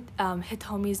 Even in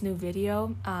Hitomi's new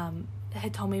video,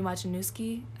 Hitomi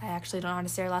Machinuski. I actually don't know how to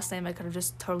say her last name. I could have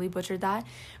just totally butchered that.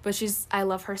 But I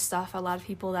love her stuff. A lot of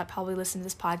people that probably listen to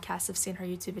this podcast have seen her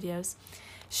YouTube videos.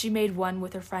 She made one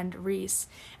with her friend Reese,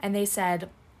 and they said,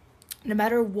 no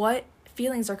matter what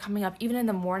feelings are coming up, even in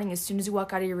the morning, as soon as you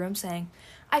walk out of your room saying,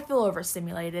 I feel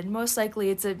overstimulated, most likely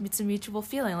it's a mutual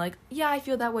feeling. Like, yeah, I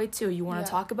feel that way too. You want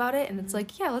to talk about it? And it's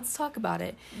like, yeah, let's talk about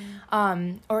it.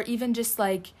 Or even just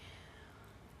like,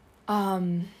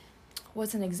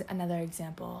 what's another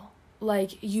example?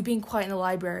 Like, you being quiet in the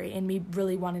library and me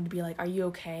really wanting to be like, are you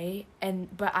okay?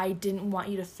 But I didn't want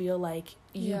you to feel like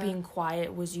you being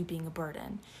quiet was you being a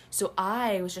burden. So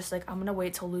I was just like, I'm going to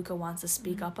wait till Luka wants to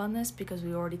speak up on this, because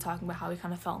we were already talking about how he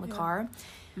kind of felt in the car.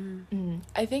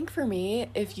 I think for me,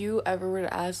 if you ever were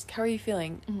to ask, how are you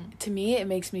feeling? To me, it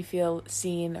makes me feel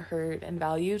seen, heard, and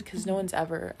valued, because no one's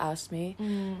ever asked me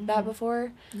that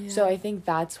before. So I think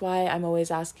that's why I'm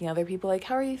always asking other people, like,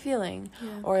 how are you feeling?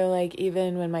 Or like,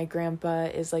 even when my grandpa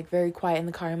is like very quiet in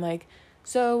the car, I'm like,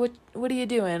 so what are you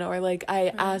doing? Or like,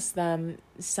 I ask them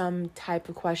some type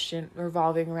of question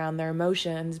revolving around their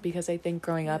emotions, because I think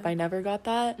growing up I never got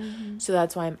that. So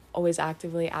that's why I'm always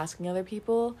actively asking other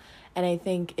people. And I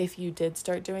think if you did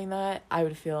start doing that, I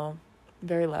would feel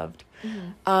very loved.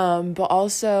 But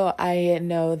also I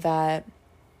know that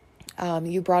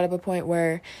you brought up a point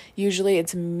where usually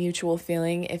it's a mutual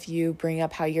feeling if you bring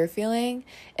up how you're feeling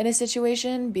in a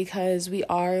situation, because we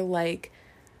are like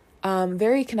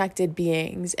very connected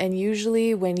beings, and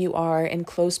usually when you are in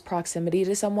close proximity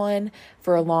to someone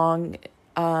for a long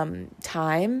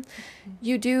time,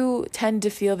 you do tend to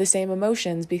feel the same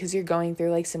emotions because you're going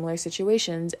through like similar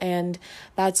situations. And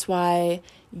that's why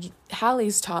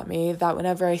Hallie's taught me that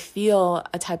whenever I feel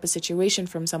a type of situation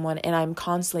from someone and I'm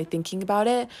constantly thinking about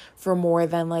it for more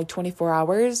than like 24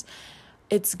 hours,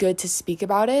 it's good to speak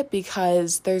about it,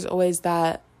 because there's always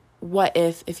that what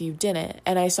if you didn't.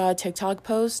 And I saw a TikTok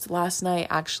post last night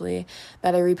actually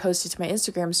that I reposted to my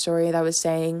Instagram story that was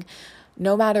saying,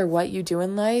 no matter what you do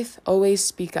in life, always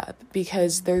speak up,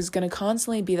 because there's going to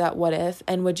constantly be that what if.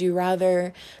 And would you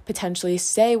rather potentially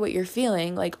say what you're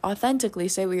feeling, like authentically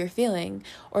say what you're feeling,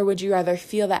 or would you rather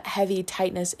feel that heavy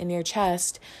tightness in your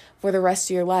chest for the rest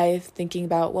of your life, thinking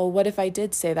about, well, what if I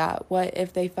did say that? What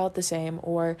if they felt the same?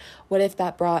 Or what if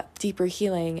that brought deeper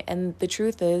healing? And the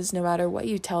truth is, no matter what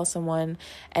you tell someone,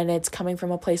 and it's coming from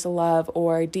a place of love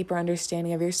or deeper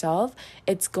understanding of yourself,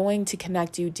 it's going to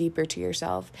connect you deeper to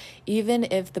yourself. Even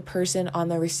if the person on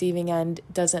the receiving end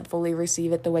doesn't fully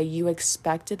receive it the way you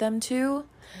expected them to,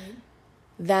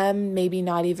 them maybe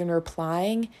not even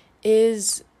replying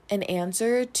is an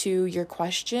answer to your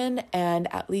question, and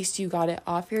at least you got it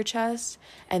off your chest,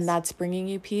 and that's bringing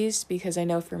you peace. Because I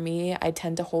know for me, I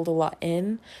tend to hold a lot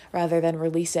in rather than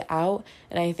release it out,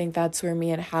 and I think that's where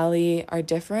me and Hallie are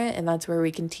different, and that's where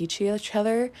we can teach each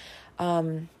other.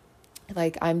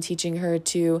 Like, I'm teaching her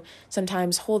to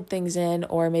sometimes hold things in,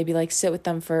 or maybe like sit with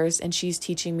them first, and she's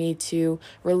teaching me to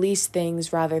release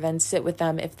things rather than sit with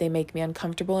them if they make me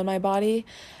uncomfortable in my body.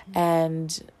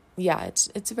 And yeah,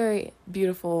 it's a very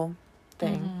beautiful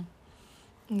thing.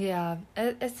 Yeah,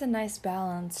 it's a nice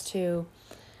balance too.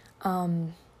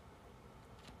 And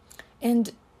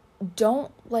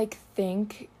don't like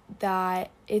think that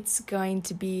it's going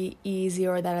to be easy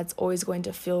or that it's always going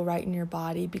to feel right in your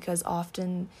body, because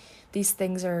often these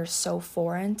things are so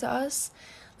foreign to us.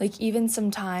 Like, even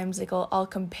sometimes, like, I'll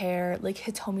compare, like,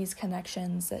 Hitomi's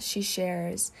connections that she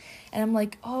shares, and I'm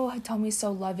like, oh, Hitomi's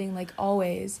so loving, like,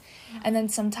 always. And then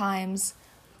sometimes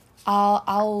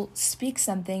I'll speak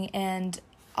something, and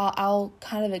I'll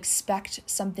kind of expect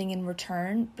something in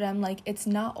return, but I'm like, it's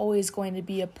not always going to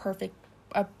be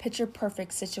a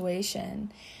picture-perfect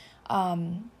situation,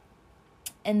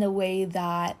 in the way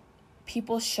that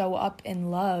people show up in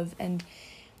love. And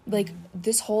like,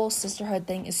 this whole sisterhood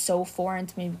thing is so foreign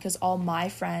to me, because all my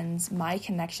friends, my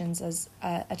connections as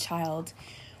a child,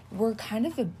 were kind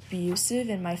of abusive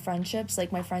in my friendships.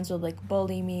 Like, my friends would like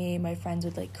bully me, my friends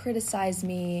would like criticize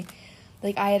me.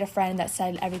 Like, I had a friend that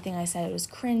said everything I said was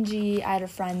cringy. I had a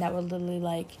friend that would literally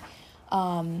like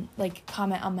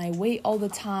comment on my weight all the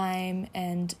time,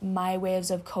 and my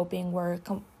ways of coping were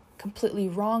completely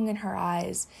wrong in her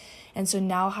eyes. And so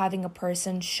now, having a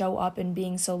person show up and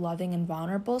being so loving and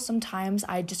vulnerable, sometimes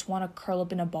I just want to curl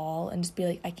up in a ball and just be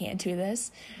like, I can't do this.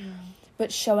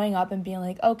 But showing up and being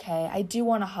like, okay, I do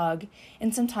want to hug.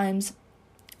 And sometimes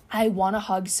I want to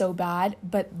hug so bad,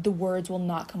 but the words will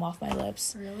not come off my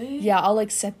lips. Really? Yeah, I'll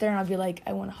like sit there and I'll be like,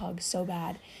 I want to hug so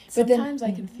bad. But sometimes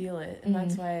I can feel it, and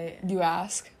that's why you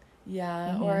ask.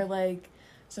 Yeah, or like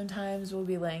sometimes we'll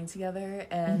be laying together,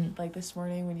 and like this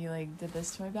morning when you like did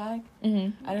this to my back, I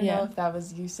don't know if that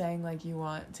was you saying like you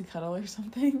want to cuddle or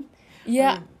something.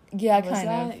 Yeah, or yeah,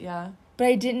 kind of. Yeah. But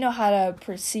I didn't know how to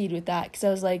proceed with that because I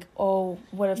was like, oh,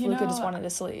 what if Luca just wanted to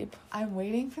sleep? I'm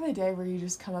waiting for the day where you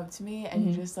just come up to me and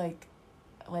you just like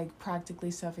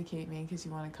practically suffocate me because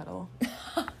you want to cuddle.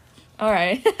 All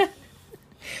right.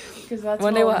 Because that's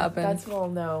one day what happens. That's when I'll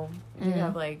know you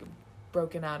have like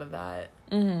broken out of that.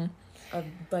 Of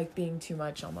like being too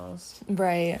much almost.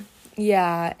 Right.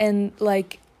 Yeah. And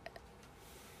like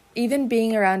even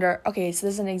being around so this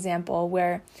is an example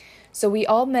where so we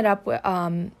all met up with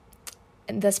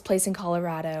in this place in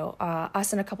Colorado,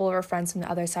 us and a couple of our friends from the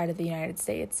other side of the United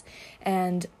States,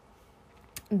 and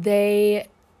they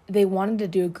wanted to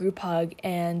do a group hug,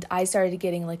 and I started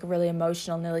getting like really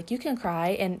emotional, and they're like, you can cry,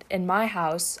 and in my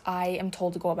house I am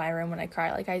told to go to my room when I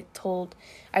cry. Like I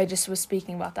just was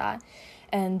speaking about that,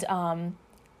 and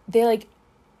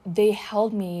they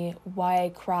held me while I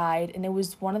cried, and it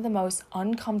was one of the most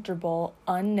uncomfortable,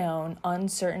 unknown,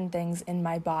 uncertain things in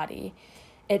my body.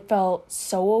 It felt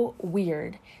so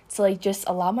weird to like just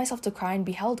allow myself to cry and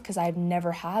be held, because I've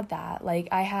never had that. Like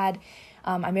I had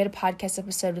I made a podcast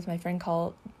episode with my friend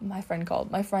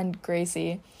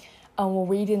Gracie, where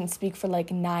we didn't speak for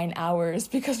like 9 hours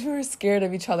because we were scared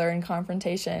of each other in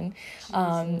confrontation.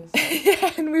 And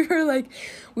we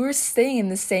were staying in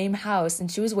the same house,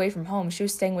 and she was away from home. She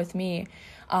was staying with me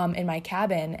in my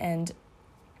cabin, and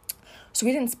so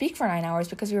we didn't speak for 9 hours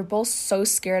because we were both so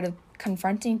scared of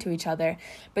confronting to each other.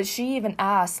 But she even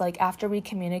asked, like, after we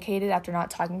communicated, after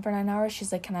not talking for 9 hours,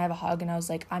 she's like, can I have a hug? And I was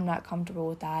like, I'm not comfortable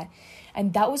with that.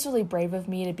 And that was really brave of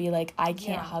me to be like, I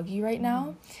can't hug you right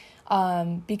now.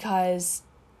 Because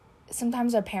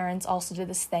sometimes our parents also do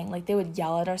this thing, like they would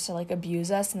yell at us or like abuse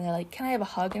us, and they're like, can I have a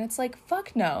hug? And it's like,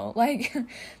 fuck no, like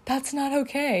that's not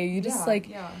okay. You just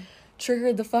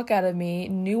triggered the fuck out of me,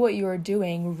 knew what you were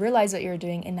doing, realized what you were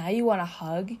doing, and now you want to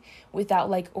hug without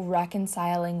like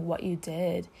reconciling what you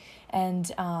did.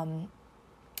 And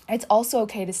it's also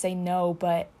okay to say no,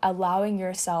 but allowing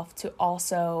yourself to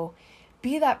also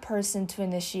be that person to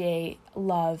initiate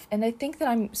love. And I think that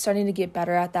I'm starting to get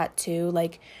better at that too.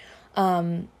 Like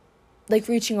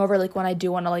reaching over, like when I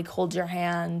do want to like hold your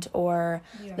hand, or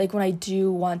like when I do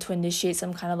want to initiate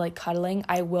some kind of like cuddling,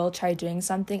 I will try doing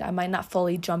something. I might not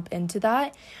fully jump into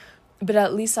that, but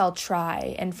at least I'll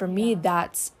try. And for me,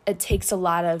 it takes a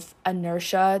lot of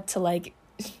inertia to like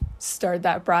start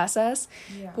that process.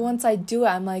 But once I do it,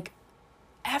 I'm like,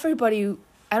 everybody,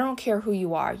 I don't care who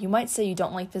you are. You might say you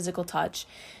don't like physical touch,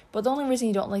 but the only reason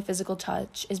you don't like physical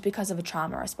touch is because of a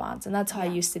trauma response, and that's how I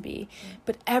used to be.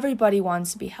 But everybody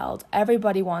wants to be held.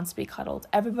 Everybody wants to be cuddled.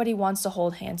 Everybody wants to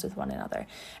hold hands with one another.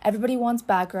 Everybody wants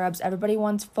back rubs. Everybody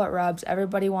wants foot rubs.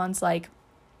 Everybody wants, like,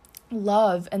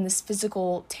 love in this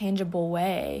physical, tangible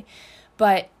way.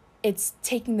 But it's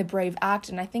taking the brave act,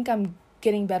 and I think I'm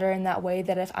getting better in that way,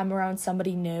 that if I'm around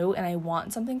somebody new and I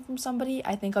want something from somebody,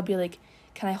 I think I'll be like,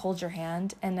 can I hold your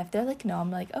hand? And if they're like, no,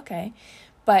 I'm like, okay.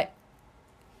 But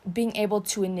being able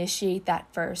to initiate that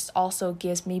first also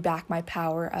gives me back my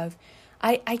power of,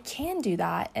 I can do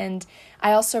that. And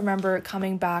I also remember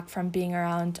coming back from being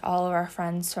around all of our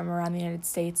friends from around the United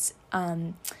States,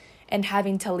 and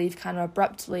having to leave kind of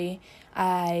abruptly.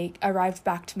 I arrived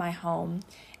back to my home,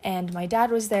 and my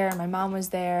dad was there, and my mom was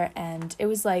there, and it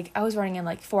was like I was running in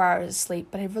like 4 hours of sleep,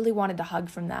 but I really wanted a hug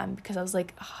from them because I was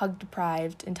like hug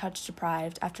deprived and touch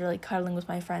deprived after like cuddling with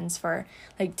my friends for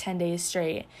like 10 days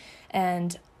straight.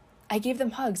 And I gave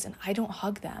them hugs, and I don't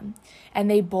hug them.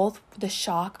 And they both, the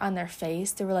shock on their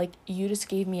face, they were like, you just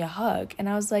gave me a hug. And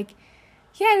I was like,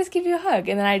 yeah, I just gave you a hug.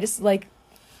 And then I just like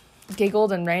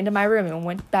giggled and ran to my room and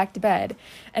went back to bed.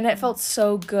 And it felt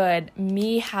so good,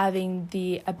 me having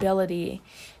the ability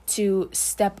to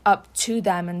step up to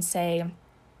them and say,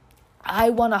 I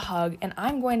want a hug, and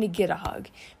I'm going to get a hug.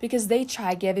 Because they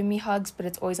try giving me hugs, but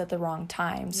it's always at the wrong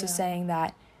time. So saying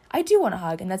that I do want a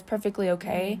hug, and that's perfectly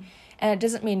okay. And it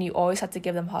doesn't mean you always have to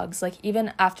give them hugs. Like,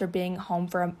 even after being home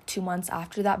for 2 months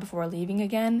after that, before leaving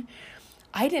again,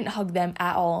 I didn't hug them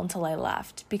at all until I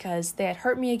left, because they had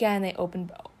hurt me again. They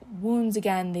opened wounds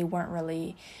again. They weren't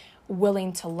really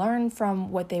willing to learn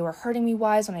from what they were hurting me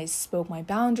wise when I spoke my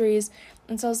boundaries.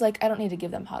 And so I was like, I don't need to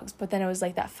give them hugs. But then it was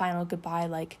like that final goodbye,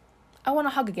 like, I want to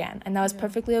hug again. And that was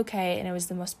perfectly okay. And it was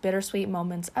the most bittersweet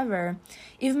moments ever.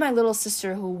 Even my little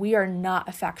sister, who we are not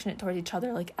affectionate towards each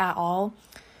other, like, at all.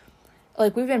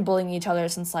 Like, we've been bullying each other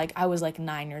since, like, I was, like,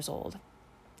 9 years old.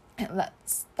 And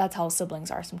that's how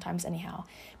siblings are sometimes anyhow.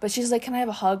 But she's like, can I have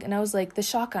a hug? And I was like, the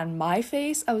shock on my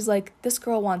face, I was like, this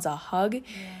girl wants a hug.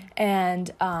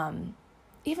 And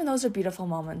even those are beautiful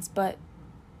moments. But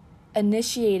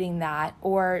initiating that,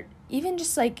 or even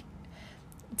just like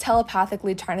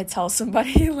telepathically trying to tell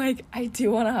somebody like I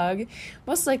do want a hug,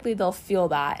 most likely they'll feel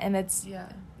that, and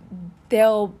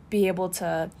they'll be able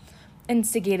to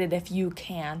instigate it if you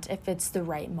can't, if it's the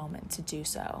right moment to do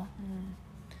so.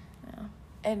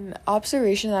 An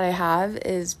observation that I have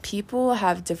is people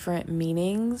have different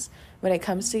meanings when it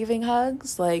comes to giving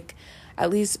hugs, like at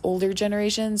least older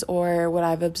generations, or what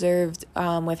I've observed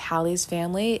with Hallie's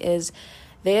family is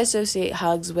they associate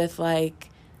hugs with like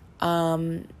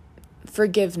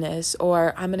forgiveness,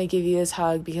 or I'm gonna give you this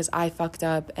hug because I fucked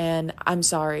up and I'm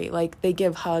sorry. Like they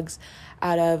give hugs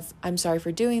out of I'm sorry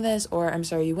for doing this, or I'm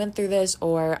sorry you went through this,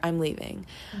 or I'm leaving.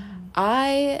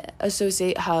 I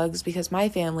associate hugs because my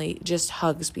family just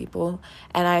hugs people,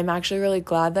 and I'm actually really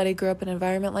glad that I grew up in an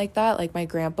environment like that. Like my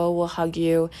grandpa will hug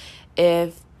you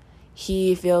if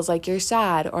he feels like you're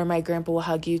sad, or my grandpa will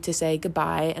hug you to say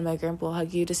goodbye, and my grandpa will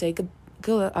hug you to say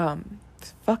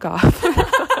fuck off.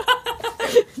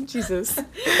 Jesus.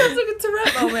 That's like a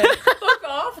Tourette moment. Fuck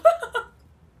off.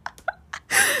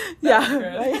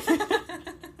 Yeah.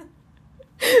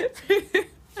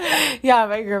 Yeah,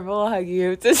 my grandpa will hug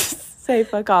you to say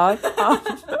fuck off.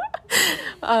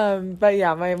 But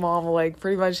yeah, my mom will like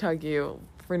pretty much hug you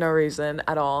for no reason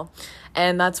at all.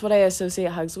 And that's what I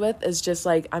associate hugs with, is just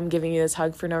like I'm giving you this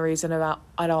hug for no reason at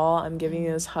all. I'm giving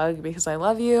you this hug because I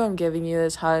love you. I'm giving you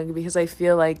this hug because I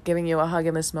feel like giving you a hug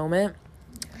in this moment.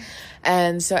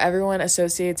 And so everyone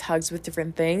associates hugs with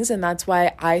different things, and that's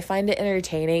why I find it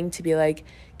entertaining to be like,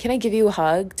 can I give you a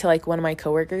hug, to like one of my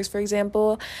coworkers, for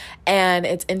example. And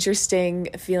it's interesting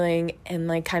feeling and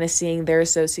like kind of seeing their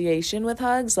association with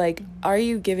hugs. Like, are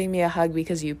you giving me a hug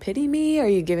because you pity me? Are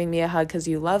you giving me a hug because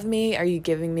you love me? Are you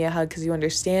giving me a hug because you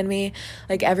understand me?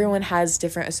 Like everyone has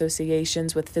different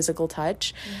associations with physical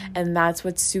touch, and that's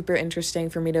what's super interesting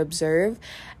for me to observe.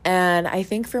 And I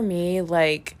think for me,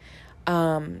 like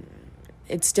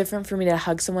it's different for me to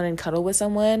hug someone and cuddle with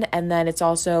someone, and then it's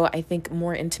also, I think,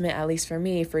 more intimate, at least for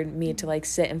me to like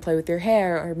sit and play with your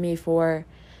hair, or for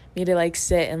me to like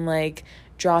sit and like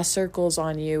draw circles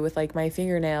on you with like my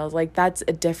fingernails. Like that's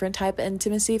a different type of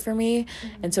intimacy for me.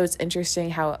 And so it's interesting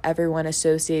how everyone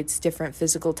associates different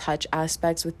physical touch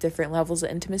aspects with different levels of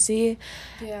intimacy.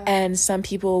 And some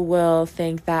people will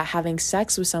think that having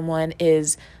sex with someone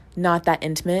is not that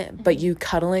intimate, but you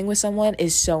cuddling with someone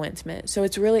is so intimate. So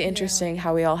it's really interesting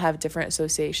how we all have different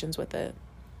associations with it.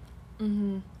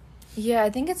 Yeah, I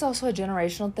think it's also a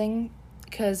generational thing,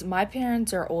 because my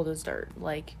parents are old as dirt.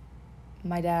 Like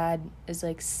my dad is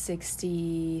like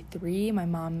 63, my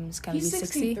mom's gonna be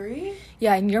 60. 63?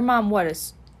 Yeah, and your mom, what,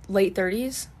 is late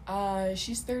 30s?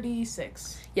 She's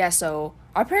 36. Yeah, so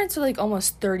our parents are like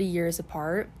almost 30 years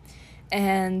apart,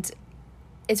 and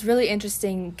it's really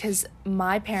interesting because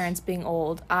my parents being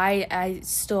old, I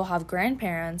still have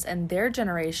grandparents, and their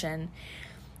generation,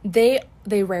 they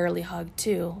rarely hug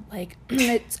too. Like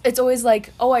it's always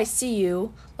like, oh, I see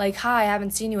you, like, hi, I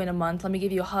haven't seen you in a month, let me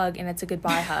give you a hug, and it's a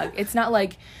goodbye hug. It's not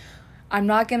like I'm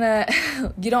not gonna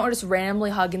you don't just randomly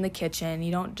hug in the kitchen,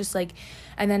 you don't just like,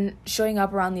 and then showing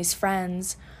up around these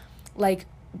friends, like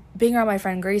being around my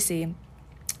friend Gracie,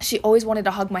 she always wanted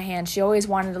to hug my hand, she always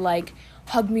wanted to like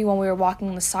hug me when we were walking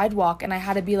on the sidewalk, and I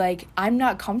had to be like, I'm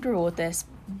not comfortable with this,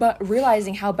 but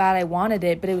realizing how bad I wanted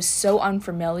it, but it was so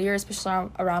unfamiliar, especially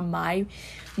around my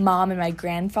mom and my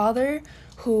grandfather,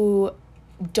 who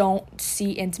don't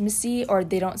see intimacy, or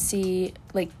they don't see,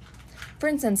 like, for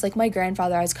instance, like my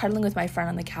grandfather, I was cuddling with my friend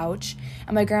on the couch,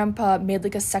 and my grandpa made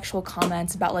like a sexual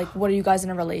comment about like, what are you guys in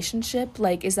a relationship?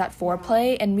 Like, is that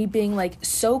foreplay? And me being like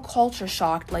so culture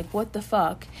shocked, like, what the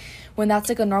fuck? When that's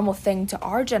like a normal thing to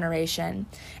our generation,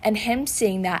 and him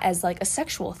seeing that as like a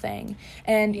sexual thing,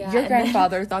 and your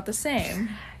grandfather thought the same.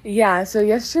 Yeah, so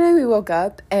yesterday we woke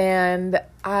up, and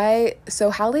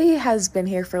Hallie has been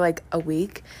here for like a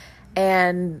week,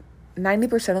 and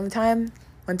 90% of the time,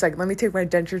 one second, let me take my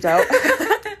dentures out.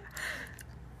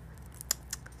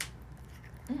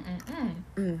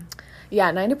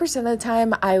 Yeah, 90% of the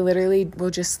time I literally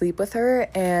will just sleep with her,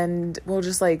 and we'll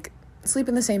just like sleep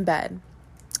in the same bed.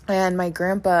 And my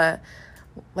grandpa,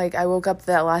 like, I woke up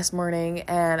that last morning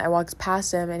and I walked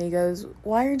past him, and he goes,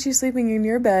 why aren't you sleeping in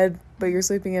your bed, but you're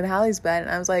sleeping in Hallie's bed?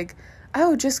 And I was like,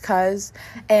 oh, just 'cause.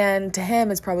 And to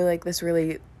him, it's probably like this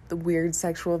really weird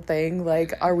sexual thing.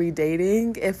 Like, are we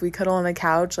dating if we cuddle on the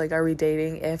couch? Like, are we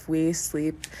dating if we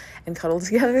sleep and cuddle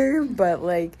together? But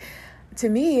like, to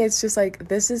me, it's just like,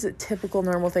 this is a typical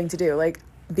normal thing to do. Like,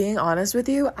 being honest with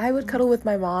you, I would cuddle with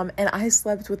my mom, and I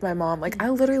slept with my mom. Like,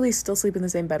 I literally still sleep in the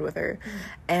same bed with her.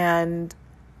 And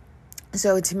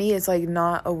So to me, it's like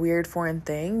not a weird foreign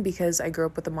thing because I grew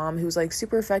up with a mom who was like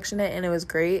super affectionate and it was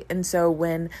great. And so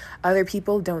when other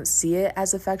people don't see it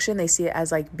as affection, they see it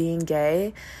as like being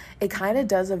gay, it kind of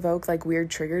does evoke like weird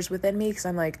triggers within me because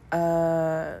I'm like,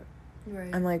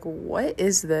 Right. I'm like, what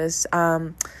is this?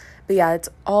 But yeah, it's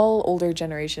all older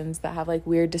generations that have like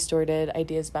weird, distorted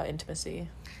ideas about intimacy.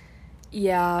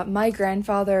 Yeah, my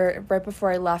grandfather, right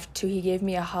before I left too, he gave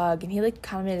me a hug and he like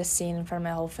kind of made a scene in front of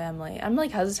my whole family. I'm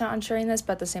like hesitant on sharing this,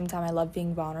 but at the same time, I love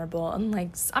being vulnerable. And like,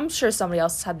 I'm sure somebody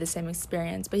else has had the same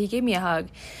experience, but he gave me a hug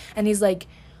and he's like,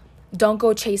 don't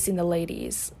go chasing the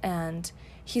ladies. And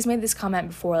he's made this comment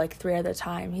before like 3 other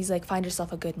times. He's like, find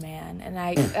yourself a good man. And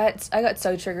I got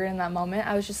so triggered in that moment.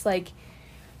 I was just like,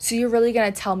 so you're really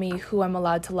going to tell me who I'm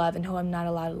allowed to love and who I'm not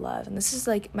allowed to love? And this is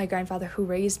like my grandfather who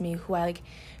raised me, who made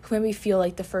me feel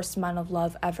like the first amount of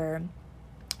love ever,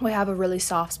 who I have a really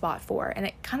soft spot for. And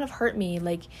it kind of hurt me,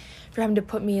 like, for him to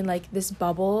put me in like this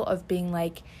bubble of being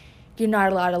like, you're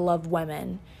not allowed to love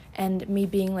women. And me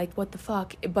being like, what the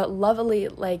fuck? But lovely,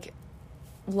 like,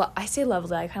 I say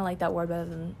lovely, I kind of like that word better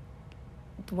than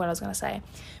what I was going to say.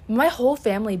 My whole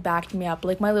family backed me up.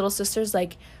 Like, my little sister's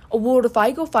like, oh, what if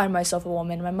I go find myself a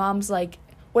woman? My mom's like,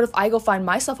 what if I go find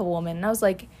myself a woman? And I was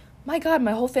like, my God,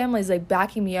 my whole family's like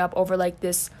backing me up over like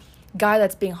this guy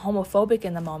that's being homophobic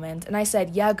in the moment. And I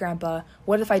said, yeah, Grandpa,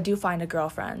 what if I do find a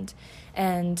girlfriend?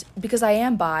 And because I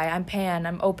am bi, I'm pan,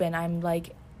 I'm open, I'm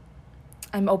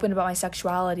open about my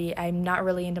sexuality. I'm not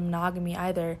really into monogamy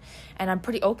either. And I'm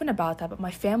pretty open about that, but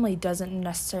my family doesn't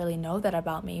necessarily know that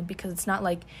about me because it's not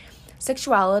like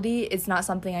sexuality is not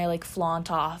something I like flaunt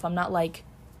off. I'm not like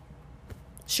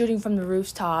shooting from the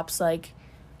rooftops like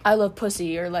I love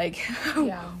pussy or like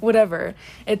whatever.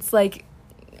 It's like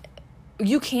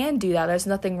you can do that. There's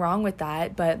nothing wrong with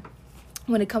that, but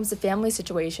when it comes to family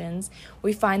situations,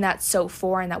 we find that so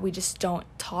foreign that we just don't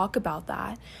talk about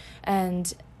that.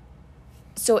 And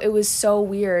so it was so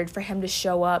weird for him to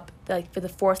show up like for the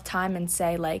 4th time and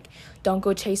say like, don't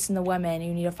go chasing the women,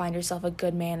 you need to find yourself a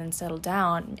good man and settle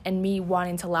down, and me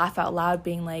wanting to laugh out loud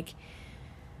being like,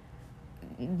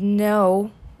 no,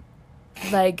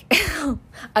 like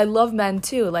I love men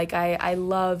too, like I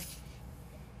love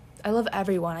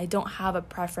everyone. I don't have a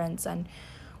preference on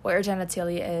what your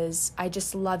genitalia is. I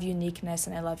just love uniqueness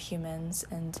and I love humans.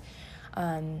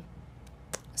 And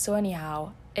so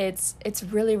anyhow, it's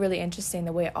really, really interesting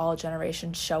the way all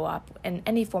generations show up in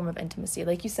any form of intimacy.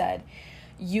 Like you said,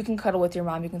 you can cuddle with your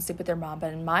mom, you can sleep with your mom,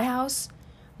 but in my house,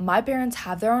 my parents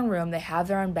have their own room, they have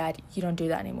their own bed. You don't do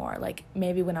that anymore. Like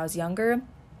maybe when I was younger,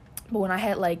 but when I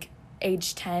hit like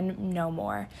age 10, no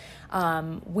more.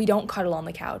 We don't cuddle on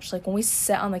the couch. Like when we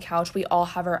sit on the couch, we all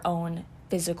have our own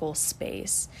physical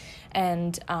space.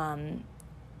 And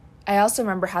I also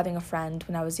remember having a friend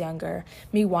when I was younger,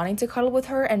 me wanting to cuddle with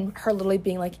her and her literally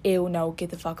being like, ew, no, get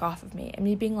the fuck off of me. And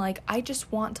me being like, I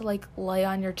just want to like lay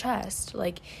on your chest.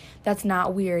 Like that's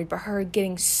not weird. But her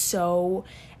getting so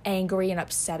angry and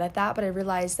upset at that. But I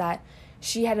realized that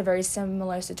she had a very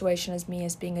similar situation as me,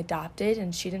 as being adopted,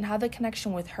 and she didn't have the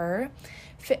connection with her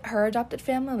adopted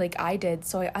family like I did.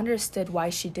 So I understood why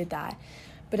she did that.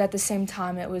 But at the same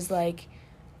time, it was like,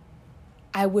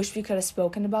 I wish we could have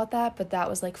spoken about that, but that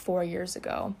was like 4 years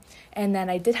ago. And then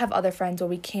I did have other friends where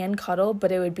we can cuddle,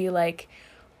 but it would be like,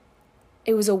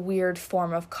 it was a weird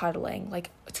form of cuddling, like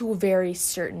to a very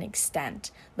certain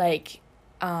extent. Like,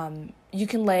 you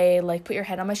can put your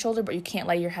head on my shoulder, but you can't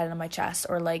lay your head on my chest.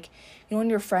 Or like, you know, when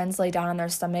your friends lay down on their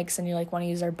stomachs and you like want to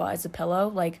use their butt as a pillow,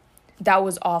 like that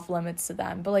was off limits to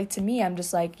them. But like to me, I'm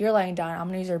just like, you're laying down, I'm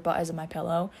gonna use your butt as my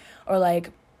pillow. Or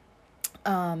like,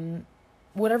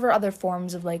 whatever other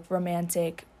forms of like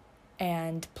romantic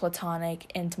and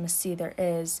platonic intimacy there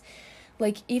is.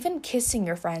 Like even kissing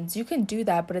your friends, you can do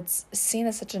that, but it's seen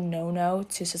as such a no-no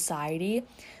to society.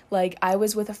 Like I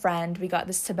was with a friend, we got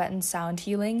this Tibetan sound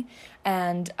healing,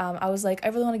 and I was like, I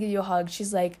really want to give you a hug.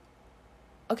 She's like,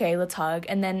 okay, let's hug.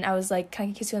 And then I was like, can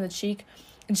I kiss you on the cheek?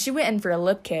 And she went in for a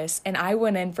lip kiss, and I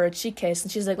went in for a cheek kiss,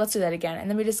 and she's like, let's do that again. And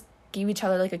then we just gave each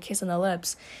other like a kiss on the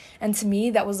lips. And to me,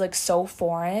 that was like so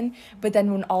foreign. But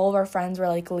then when all of our friends were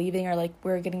like leaving, or like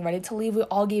we were getting ready to leave, we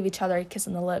all gave each other a kiss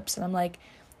on the lips. And I'm like,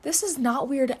 this is not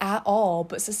weird at all,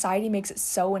 but society makes it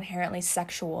so inherently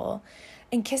sexual.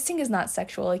 And kissing is not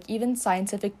sexual. Like even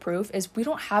scientific proof is we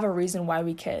don't have a reason why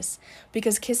we kiss,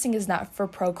 because kissing is not for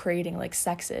procreating like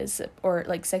sex is, or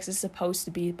like sex is supposed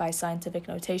to be by scientific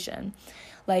notation.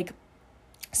 Like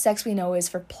sex we know is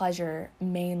for pleasure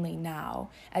mainly now.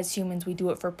 As humans, we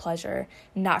do it for pleasure,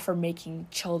 not for making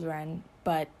children,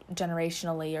 but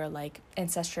generationally or like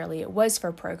ancestrally it was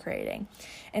for procreating.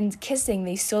 And kissing,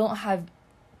 they still don't have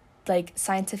like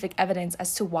scientific evidence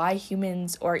as to why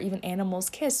humans or even animals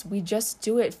kiss. We just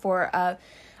do it for a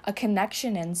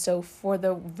connection. And so for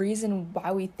the reason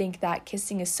why we think that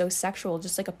kissing is so sexual,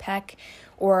 just like a peck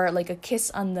or like a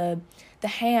kiss on the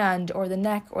hand or the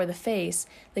neck or the face,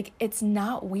 like it's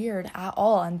not weird at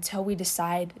all until we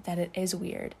decide that it is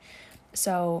weird.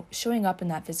 So showing up in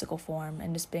that physical form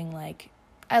and just being like,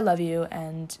 I love you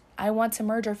and I want to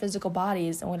merge our physical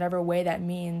bodies in whatever way that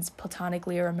means,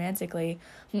 platonically or romantically,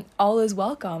 all is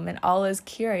welcome and all is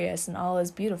curious and all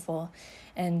is beautiful,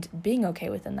 and being okay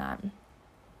within that.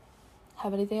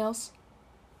 Have anything else?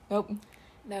 Nope.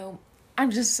 No,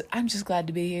 I'm just glad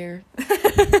to be here.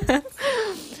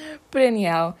 But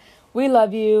anyhow, we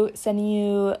love you. Sending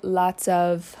you lots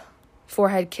of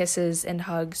forehead kisses and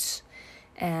hugs.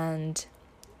 And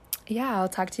yeah, I'll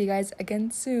talk to you guys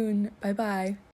again soon. Bye-bye.